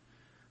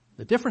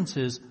 The difference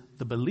is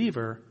the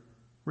believer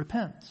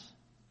repents.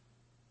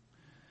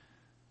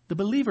 The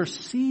believer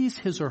sees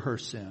his or her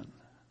sin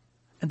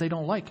and they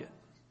don't like it.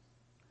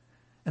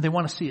 And they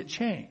want to see it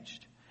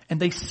changed. And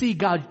they see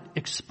God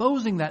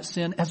exposing that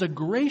sin as a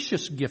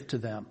gracious gift to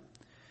them.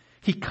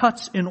 He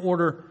cuts in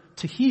order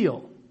to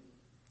heal.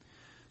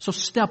 So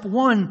step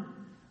one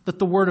that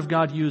the Word of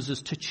God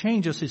uses to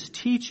change us is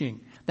teaching.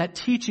 That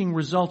teaching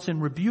results in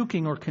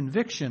rebuking or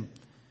conviction.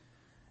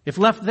 If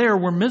left there,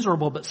 we're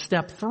miserable. But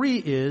step 3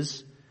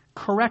 is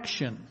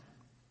correction.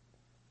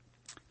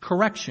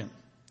 Correction.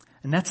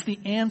 And that's the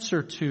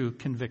answer to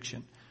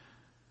conviction.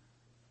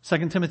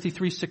 2 Timothy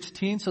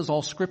 3:16 says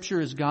all Scripture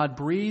is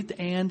God-breathed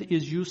and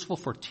is useful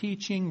for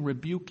teaching,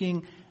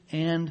 rebuking,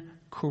 and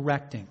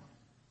correcting.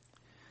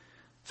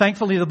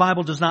 Thankfully, the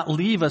Bible does not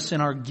leave us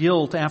in our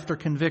guilt after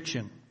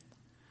conviction.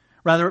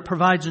 Rather, it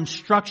provides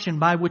instruction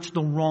by which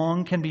the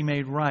wrong can be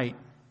made right.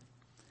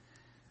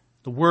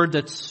 The word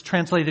that's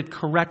translated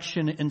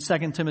correction in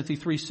 2 Timothy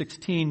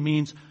 3:16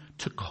 means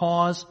to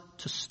cause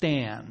to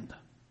stand.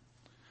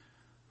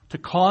 To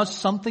cause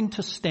something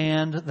to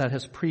stand that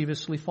has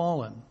previously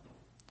fallen.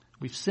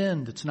 We've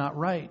sinned. It's not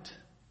right.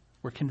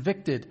 We're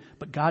convicted.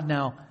 But God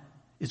now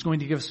is going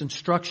to give us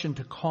instruction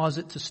to cause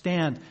it to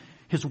stand.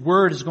 His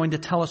Word is going to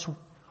tell us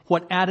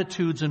what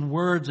attitudes and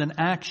words and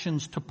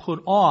actions to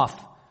put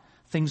off.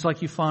 Things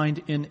like you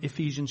find in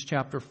Ephesians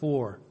chapter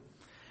 4.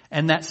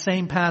 And that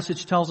same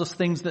passage tells us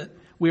things that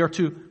we are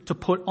to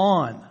put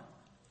on.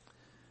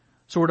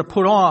 So we're to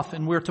put off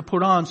and we're to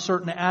put on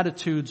certain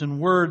attitudes and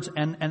words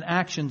and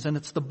actions. And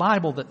it's the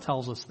Bible that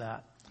tells us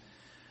that.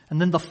 And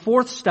then the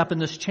fourth step in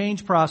this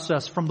change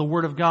process from the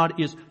Word of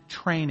God is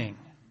training.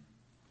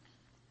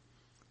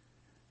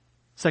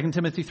 2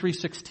 Timothy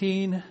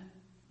 3:16,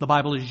 the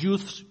Bible is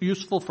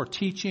useful for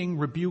teaching,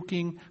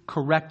 rebuking,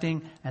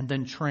 correcting, and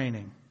then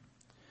training.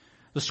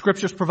 The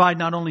Scriptures provide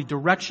not only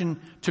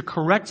direction to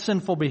correct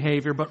sinful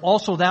behavior, but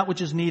also that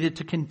which is needed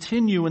to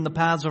continue in the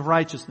paths of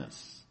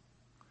righteousness.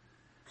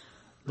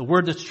 The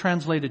word that's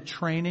translated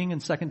training in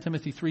 2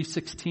 Timothy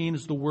 3:16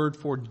 is the word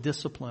for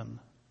discipline.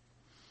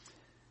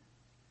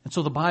 And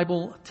so the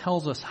Bible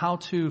tells us how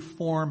to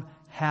form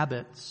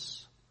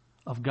habits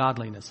of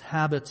godliness,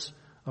 habits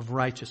of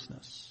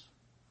righteousness.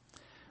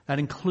 That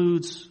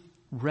includes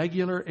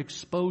regular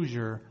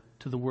exposure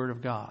to the Word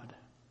of God.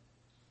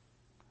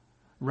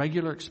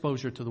 Regular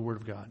exposure to the Word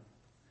of God.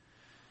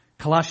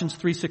 Colossians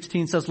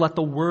 3:16 says, "Let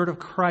the word of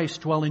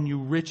Christ dwell in you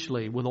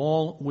richly with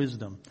all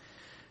wisdom."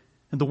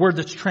 And the word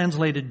that's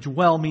translated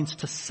dwell means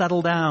to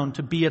settle down,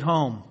 to be at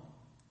home.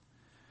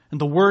 And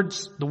the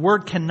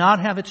word cannot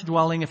have its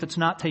dwelling if it's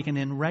not taken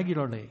in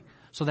regularly.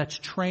 So that's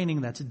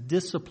training, that's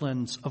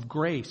disciplines of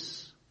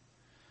grace.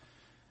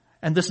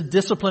 And this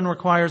discipline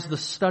requires the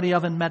study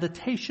of and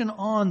meditation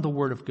on the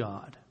Word of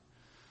God.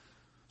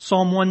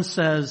 Psalm 1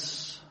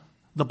 says,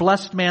 "The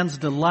blessed man's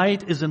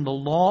delight is in the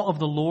law of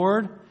the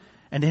Lord,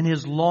 and in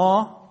his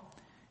law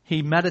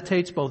he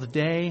meditates both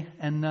day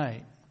and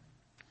night."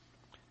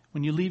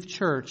 When you leave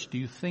church, do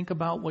you think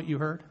about what you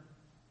heard?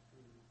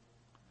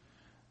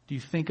 Do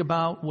you think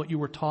about what you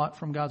were taught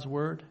from God's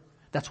Word?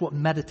 That's what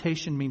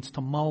meditation means,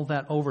 to mull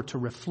that over, to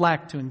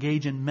reflect, to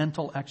engage in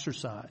mental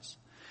exercise.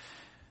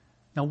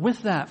 Now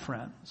with that,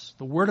 friends,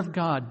 the Word of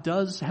God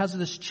has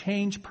this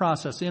change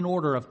process in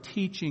order of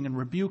teaching and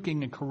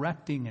rebuking and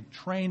correcting and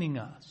training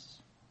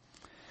us.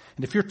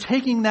 And if you're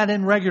taking that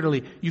in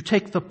regularly, you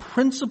take the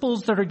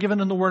principles that are given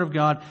in the Word of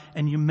God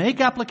and you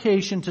make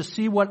application to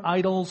see what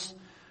idols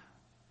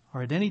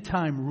are at any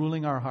time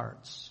ruling our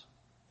hearts.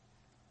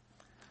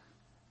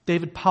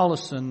 David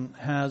Powlison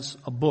has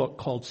a book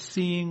called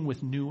Seeing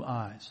with New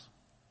Eyes.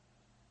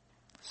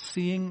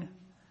 Seeing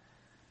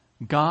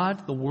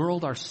God, the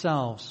world,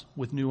 ourselves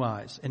with new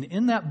eyes. And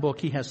in that book,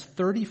 he has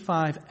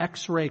 35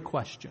 X-ray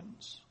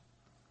questions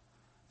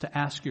to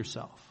ask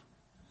yourself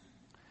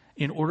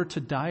in order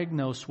to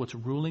diagnose what's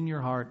ruling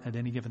your heart at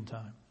any given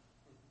time.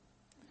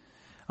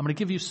 I'm going to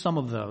give you some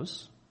of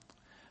those.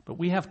 But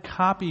we have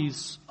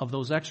copies of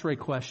those X-ray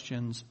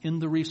questions in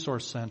the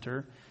Resource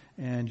Center,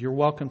 and you're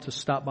welcome to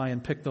stop by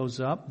and pick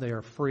those up. They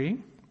are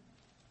free.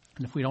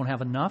 And if we don't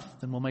have enough,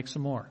 then we'll make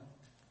some more.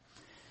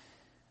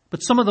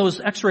 But some of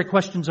those X-ray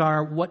questions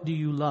are, what do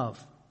you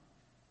love?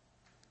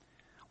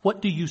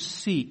 What do you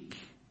seek,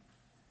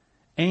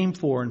 aim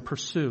for, and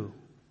pursue?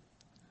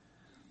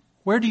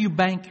 Where do you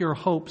bank your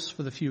hopes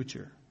for the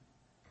future?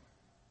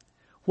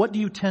 What do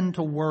you tend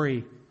to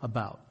worry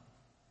about?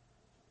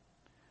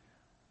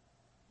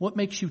 What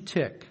makes you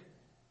tick?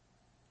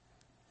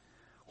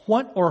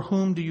 What or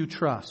whom do you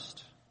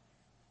trust?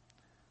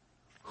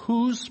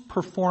 Whose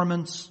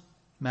performance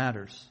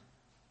matters?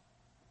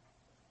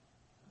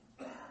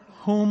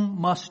 Whom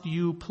must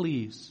you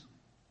please?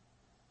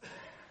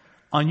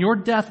 On your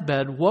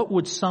deathbed, what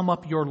would sum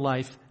up your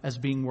life as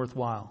being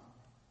worthwhile?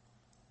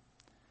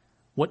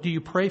 What do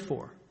you pray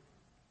for?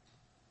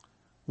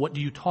 What do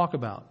you talk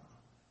about?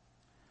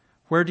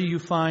 Where do you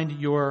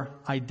find your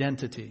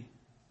identity?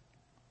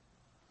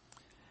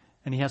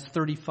 And he has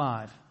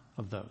 35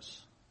 of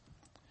those.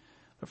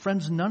 But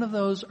friends, none of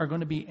those are going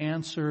to be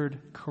answered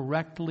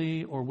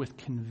correctly or with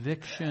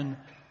conviction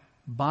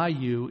by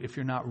you if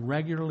you're not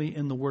regularly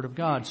in the Word of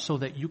God, so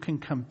that you can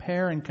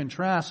compare and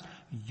contrast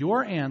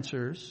your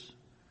answers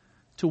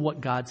to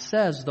what God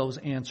says those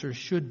answers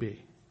should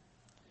be.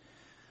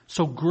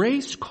 So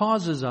grace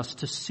causes us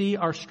to see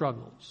our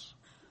struggles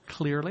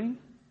clearly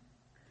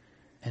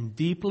and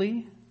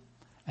deeply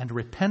and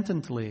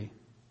repentantly.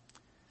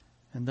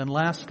 And then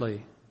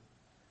lastly,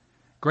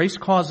 grace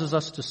causes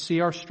us to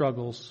see our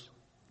struggles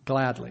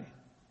gladly.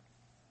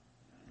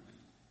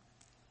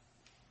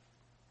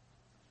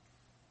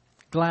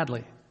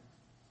 Gladly.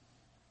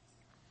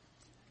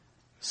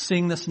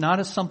 Seeing this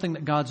not as something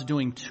that God's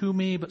doing to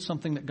me, but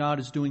something that God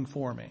is doing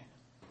for me.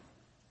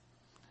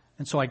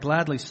 And so I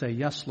gladly say,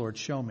 yes, Lord,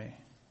 show me.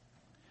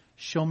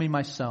 Show me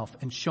myself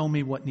and show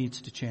me what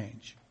needs to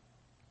change.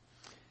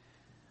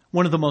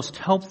 One of the most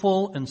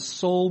helpful and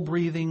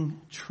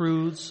soul-breathing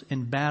truths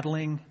in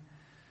battling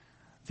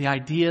the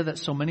idea that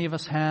so many of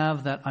us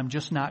have that I'm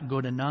just not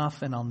good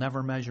enough and I'll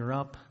never measure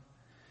up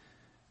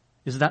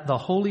is that the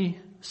Holy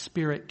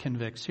Spirit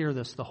convicts. Hear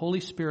this. The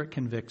Holy Spirit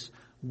convicts.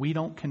 We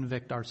don't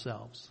convict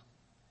ourselves.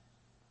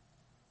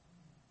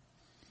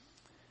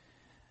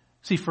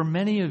 See, for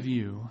many of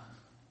you,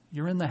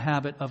 you're in the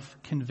habit of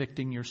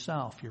convicting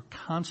yourself. You're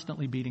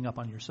constantly beating up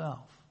on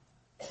yourself.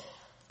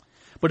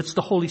 But it's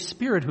the Holy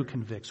Spirit who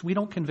convicts. We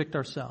don't convict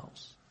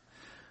ourselves.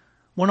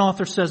 One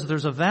author says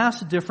there's a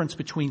vast difference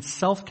between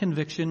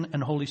self-conviction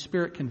and Holy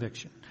Spirit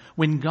conviction.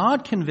 When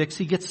God convicts,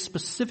 He gets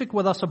specific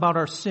with us about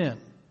our sin.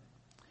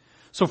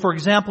 So, for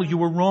example, you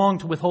were wrong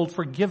to withhold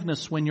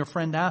forgiveness when your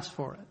friend asked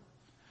for it.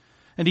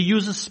 And He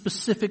uses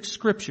specific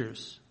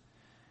scriptures.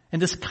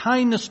 And this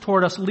kindness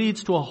toward us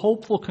leads to a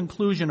hopeful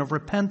conclusion of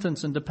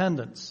repentance and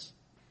dependence.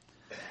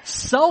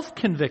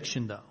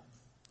 Self-conviction, though,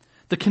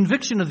 The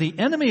conviction of the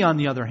enemy, on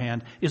the other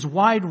hand, is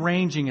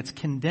wide-ranging, it's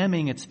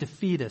condemning, it's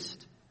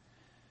defeatist.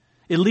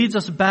 It leads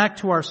us back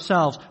to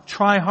ourselves.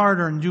 Try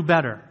harder and do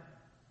better.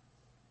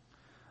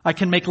 I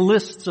can make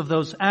lists of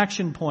those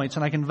action points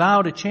and I can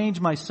vow to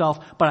change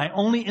myself, but I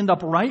only end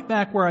up right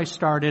back where I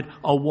started,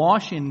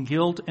 awash in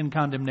guilt and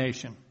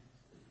condemnation.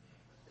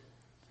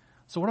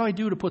 So what do I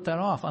do to put that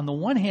off? On the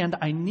one hand,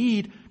 I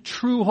need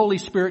true Holy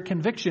Spirit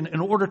conviction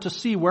in order to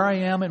see where I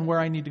am and where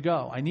I need to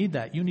go. I need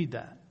that. You need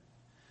that.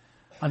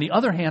 On the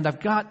other hand, I've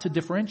got to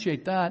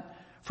differentiate that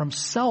from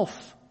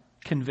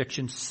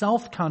self-conviction,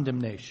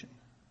 self-condemnation.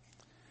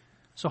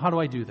 So how do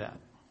I do that?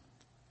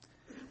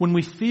 When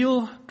we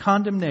feel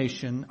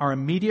condemnation, our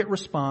immediate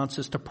response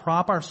is to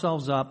prop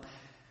ourselves up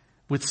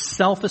with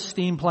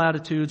self-esteem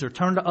platitudes or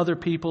turn to other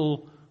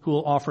people who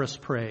will offer us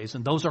praise.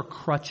 And those are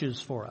crutches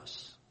for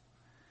us.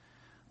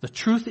 The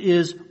truth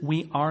is,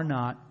 we are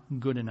not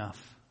good enough.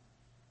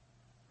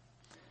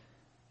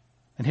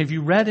 And have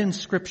you read in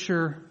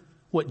Scripture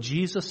what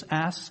Jesus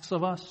asks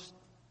of us?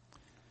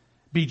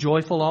 Be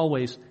joyful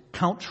always.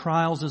 Count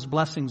trials as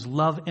blessings.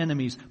 Love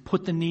enemies.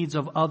 Put the needs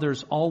of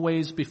others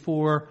always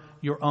before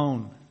your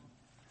own.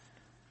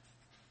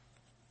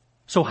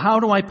 So how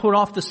do I put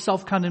off the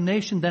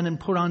self-condemnation then and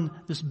put on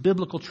this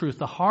biblical truth?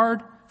 The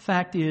hard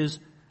fact is,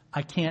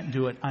 I can't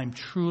do it. I'm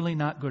truly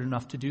not good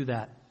enough to do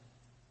that.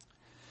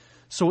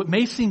 So it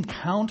may seem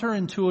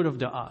counterintuitive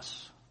to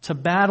us to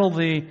battle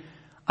the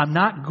I'm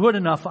not good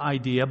enough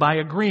idea by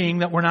agreeing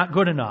that we're not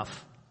good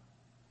enough.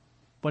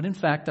 But in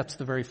fact, that's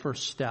the very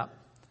first step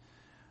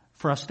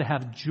for us to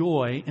have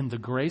joy in the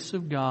grace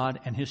of God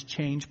and His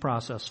change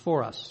process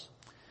for us.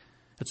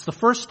 It's the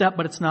first step,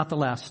 but it's not the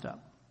last step.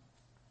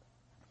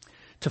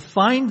 To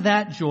find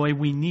that joy,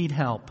 we need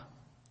help.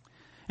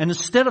 And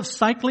instead of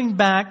cycling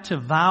back to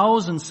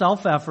vows and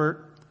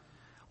self-effort,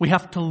 we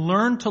have to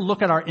learn to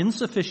look at our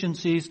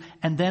insufficiencies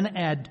and then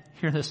add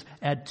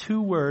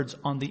 2 words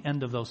on the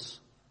end of those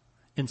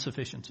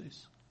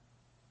insufficiencies.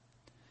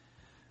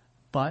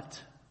 But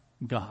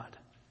God.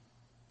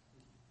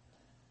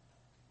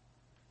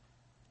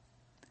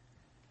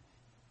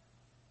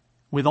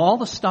 With all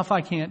the stuff I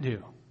can't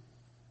do,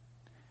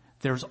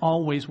 there's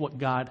always what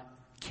God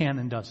can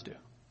and does do.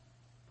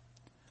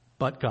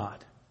 But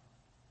God.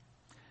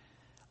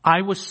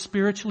 I was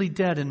spiritually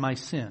dead in my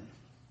sin.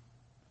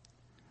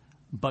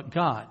 But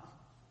God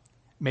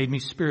made me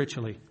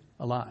spiritually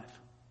alive.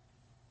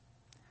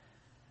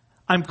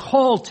 I'm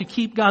called to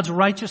keep God's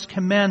righteous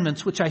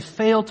commandments, which I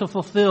fail to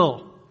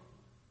fulfill.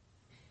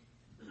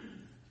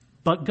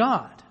 But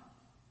God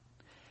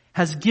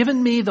has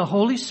given me the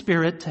Holy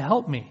Spirit to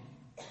help me.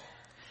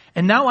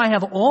 And now I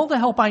have all the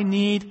help I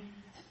need,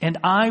 and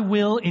I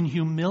will, in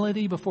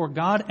humility before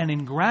God and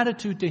in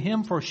gratitude to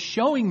Him for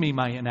showing me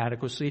my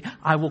inadequacy,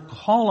 I will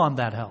call on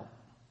that help.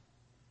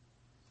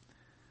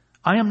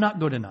 I am not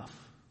good enough.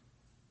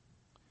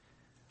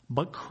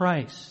 But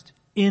Christ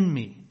in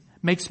me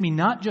makes me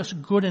not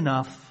just good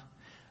enough,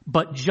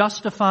 but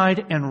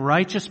justified and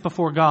righteous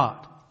before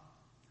God.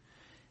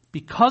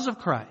 Because of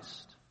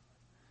Christ,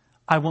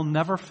 I will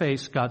never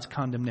face God's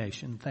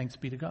condemnation. Thanks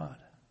be to God.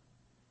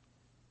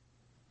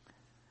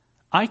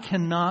 I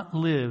cannot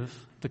live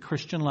the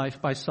Christian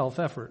life by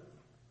self-effort,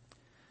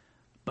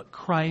 but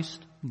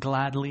Christ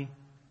gladly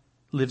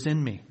lives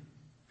in me.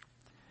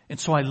 And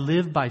so I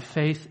live by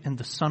faith in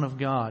the Son of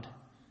God,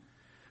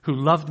 who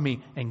loved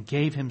me and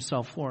gave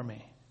Himself for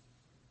me.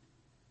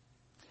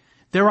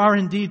 There are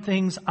indeed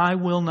things I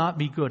will not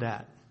be good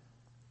at.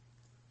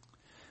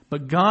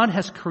 But God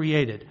has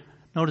created,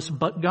 notice,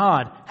 but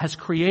God has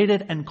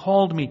created and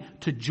called me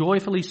to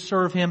joyfully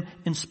serve Him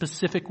in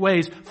specific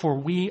ways, for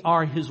we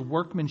are His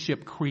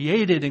workmanship,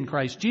 created in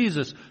Christ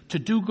Jesus to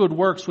do good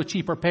works which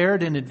He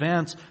prepared in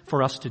advance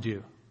for us to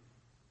do.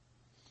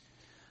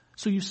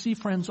 So you see,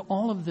 friends,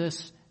 all of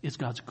this is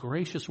God's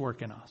gracious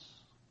work in us.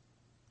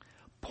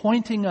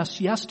 Pointing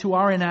us, yes, to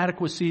our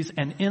inadequacies,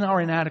 and in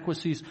our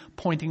inadequacies,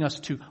 pointing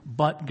us to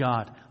but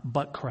God,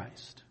 but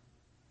Christ.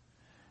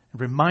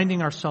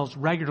 Reminding ourselves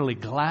regularly,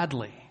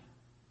 gladly,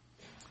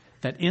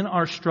 that in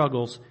our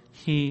struggles,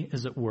 He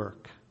is at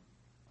work.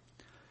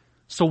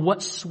 So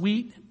what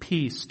sweet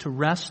peace to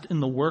rest in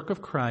the work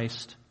of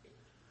Christ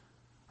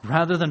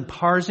rather than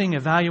parsing,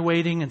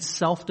 evaluating, and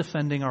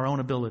self-defending our own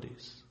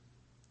abilities.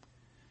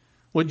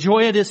 What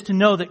joy it is to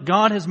know that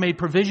God has made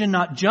provision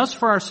not just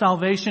for our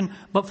salvation,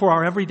 but for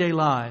our everyday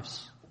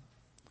lives.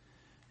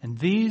 And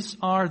these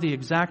are the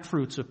exact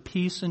fruits of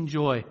peace and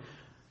joy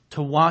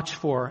to watch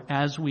for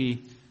as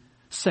we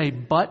say,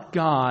 but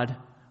God,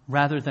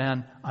 rather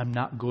than, I'm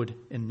not good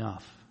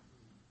enough.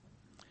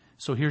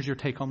 So here's your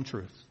take-home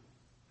truth.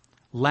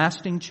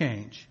 Lasting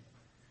change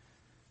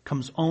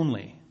comes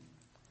only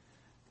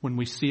when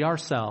we see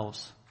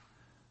ourselves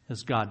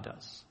as God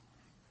does.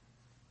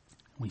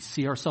 We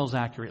see ourselves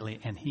accurately,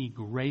 and He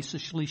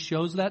graciously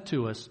shows that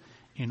to us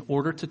in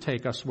order to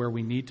take us where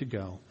we need to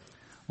go.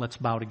 Let's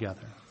bow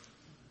together.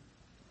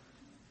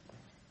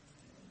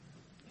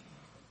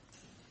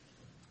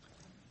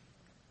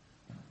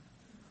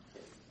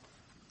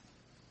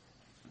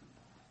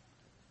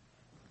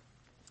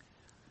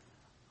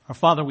 Our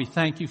Father, we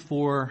thank you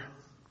for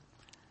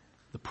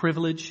the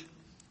privilege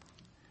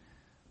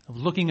of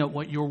looking at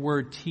what your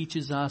word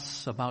teaches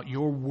us about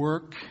your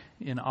work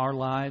in our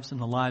lives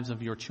and the lives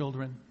of your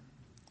children.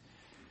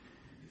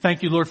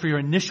 Thank you, Lord, for your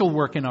initial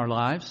work in our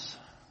lives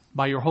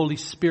by your Holy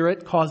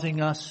Spirit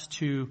causing us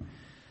to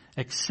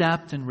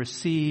accept and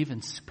receive,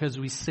 and because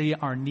we see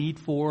our need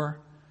for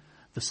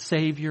the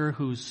Savior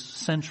who's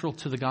central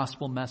to the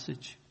gospel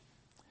message.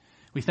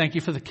 We thank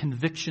you for the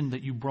conviction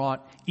that you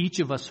brought each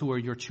of us who are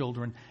your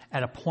children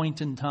at a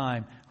point in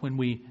time when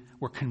we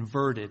were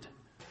converted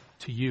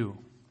to you.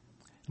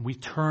 We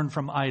turned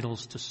from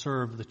idols to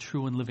serve the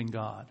true and living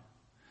God.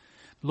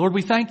 Lord,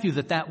 we thank you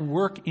that that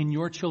work in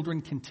your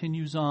children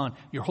continues on.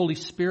 Your Holy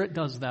Spirit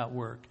does that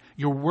work.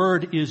 Your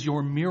word is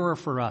your mirror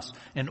for us.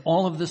 And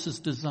all of this is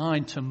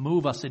designed to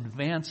move us,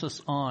 advance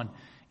us on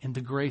in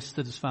the grace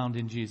that is found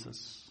in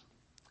Jesus.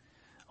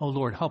 Oh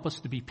Lord, help us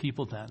to be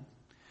people then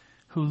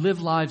who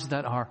live lives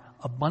that are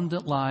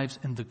abundant lives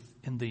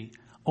in the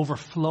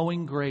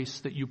overflowing grace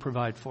that you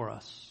provide for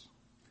us.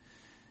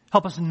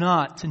 Help us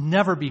to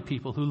never be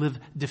people who live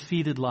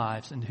defeated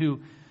lives and who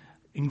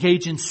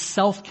engage in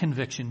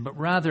self-conviction, but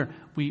rather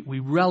we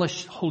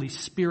relish Holy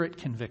Spirit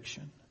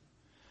conviction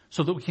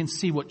so that we can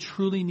see what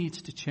truly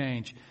needs to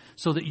change,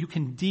 so that you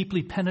can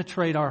deeply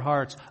penetrate our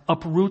hearts,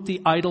 uproot the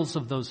idols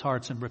of those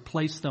hearts and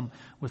replace them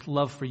with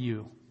love for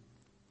you.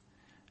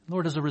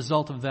 Lord, as a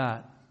result of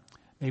that,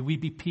 may we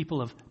be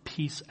people of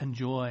peace and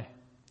joy.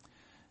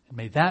 And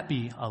may that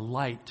be a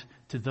light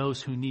to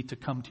those who need to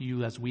come to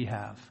you as we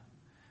have.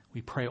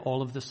 We pray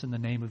all of this in the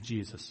name of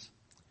Jesus.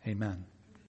 Amen.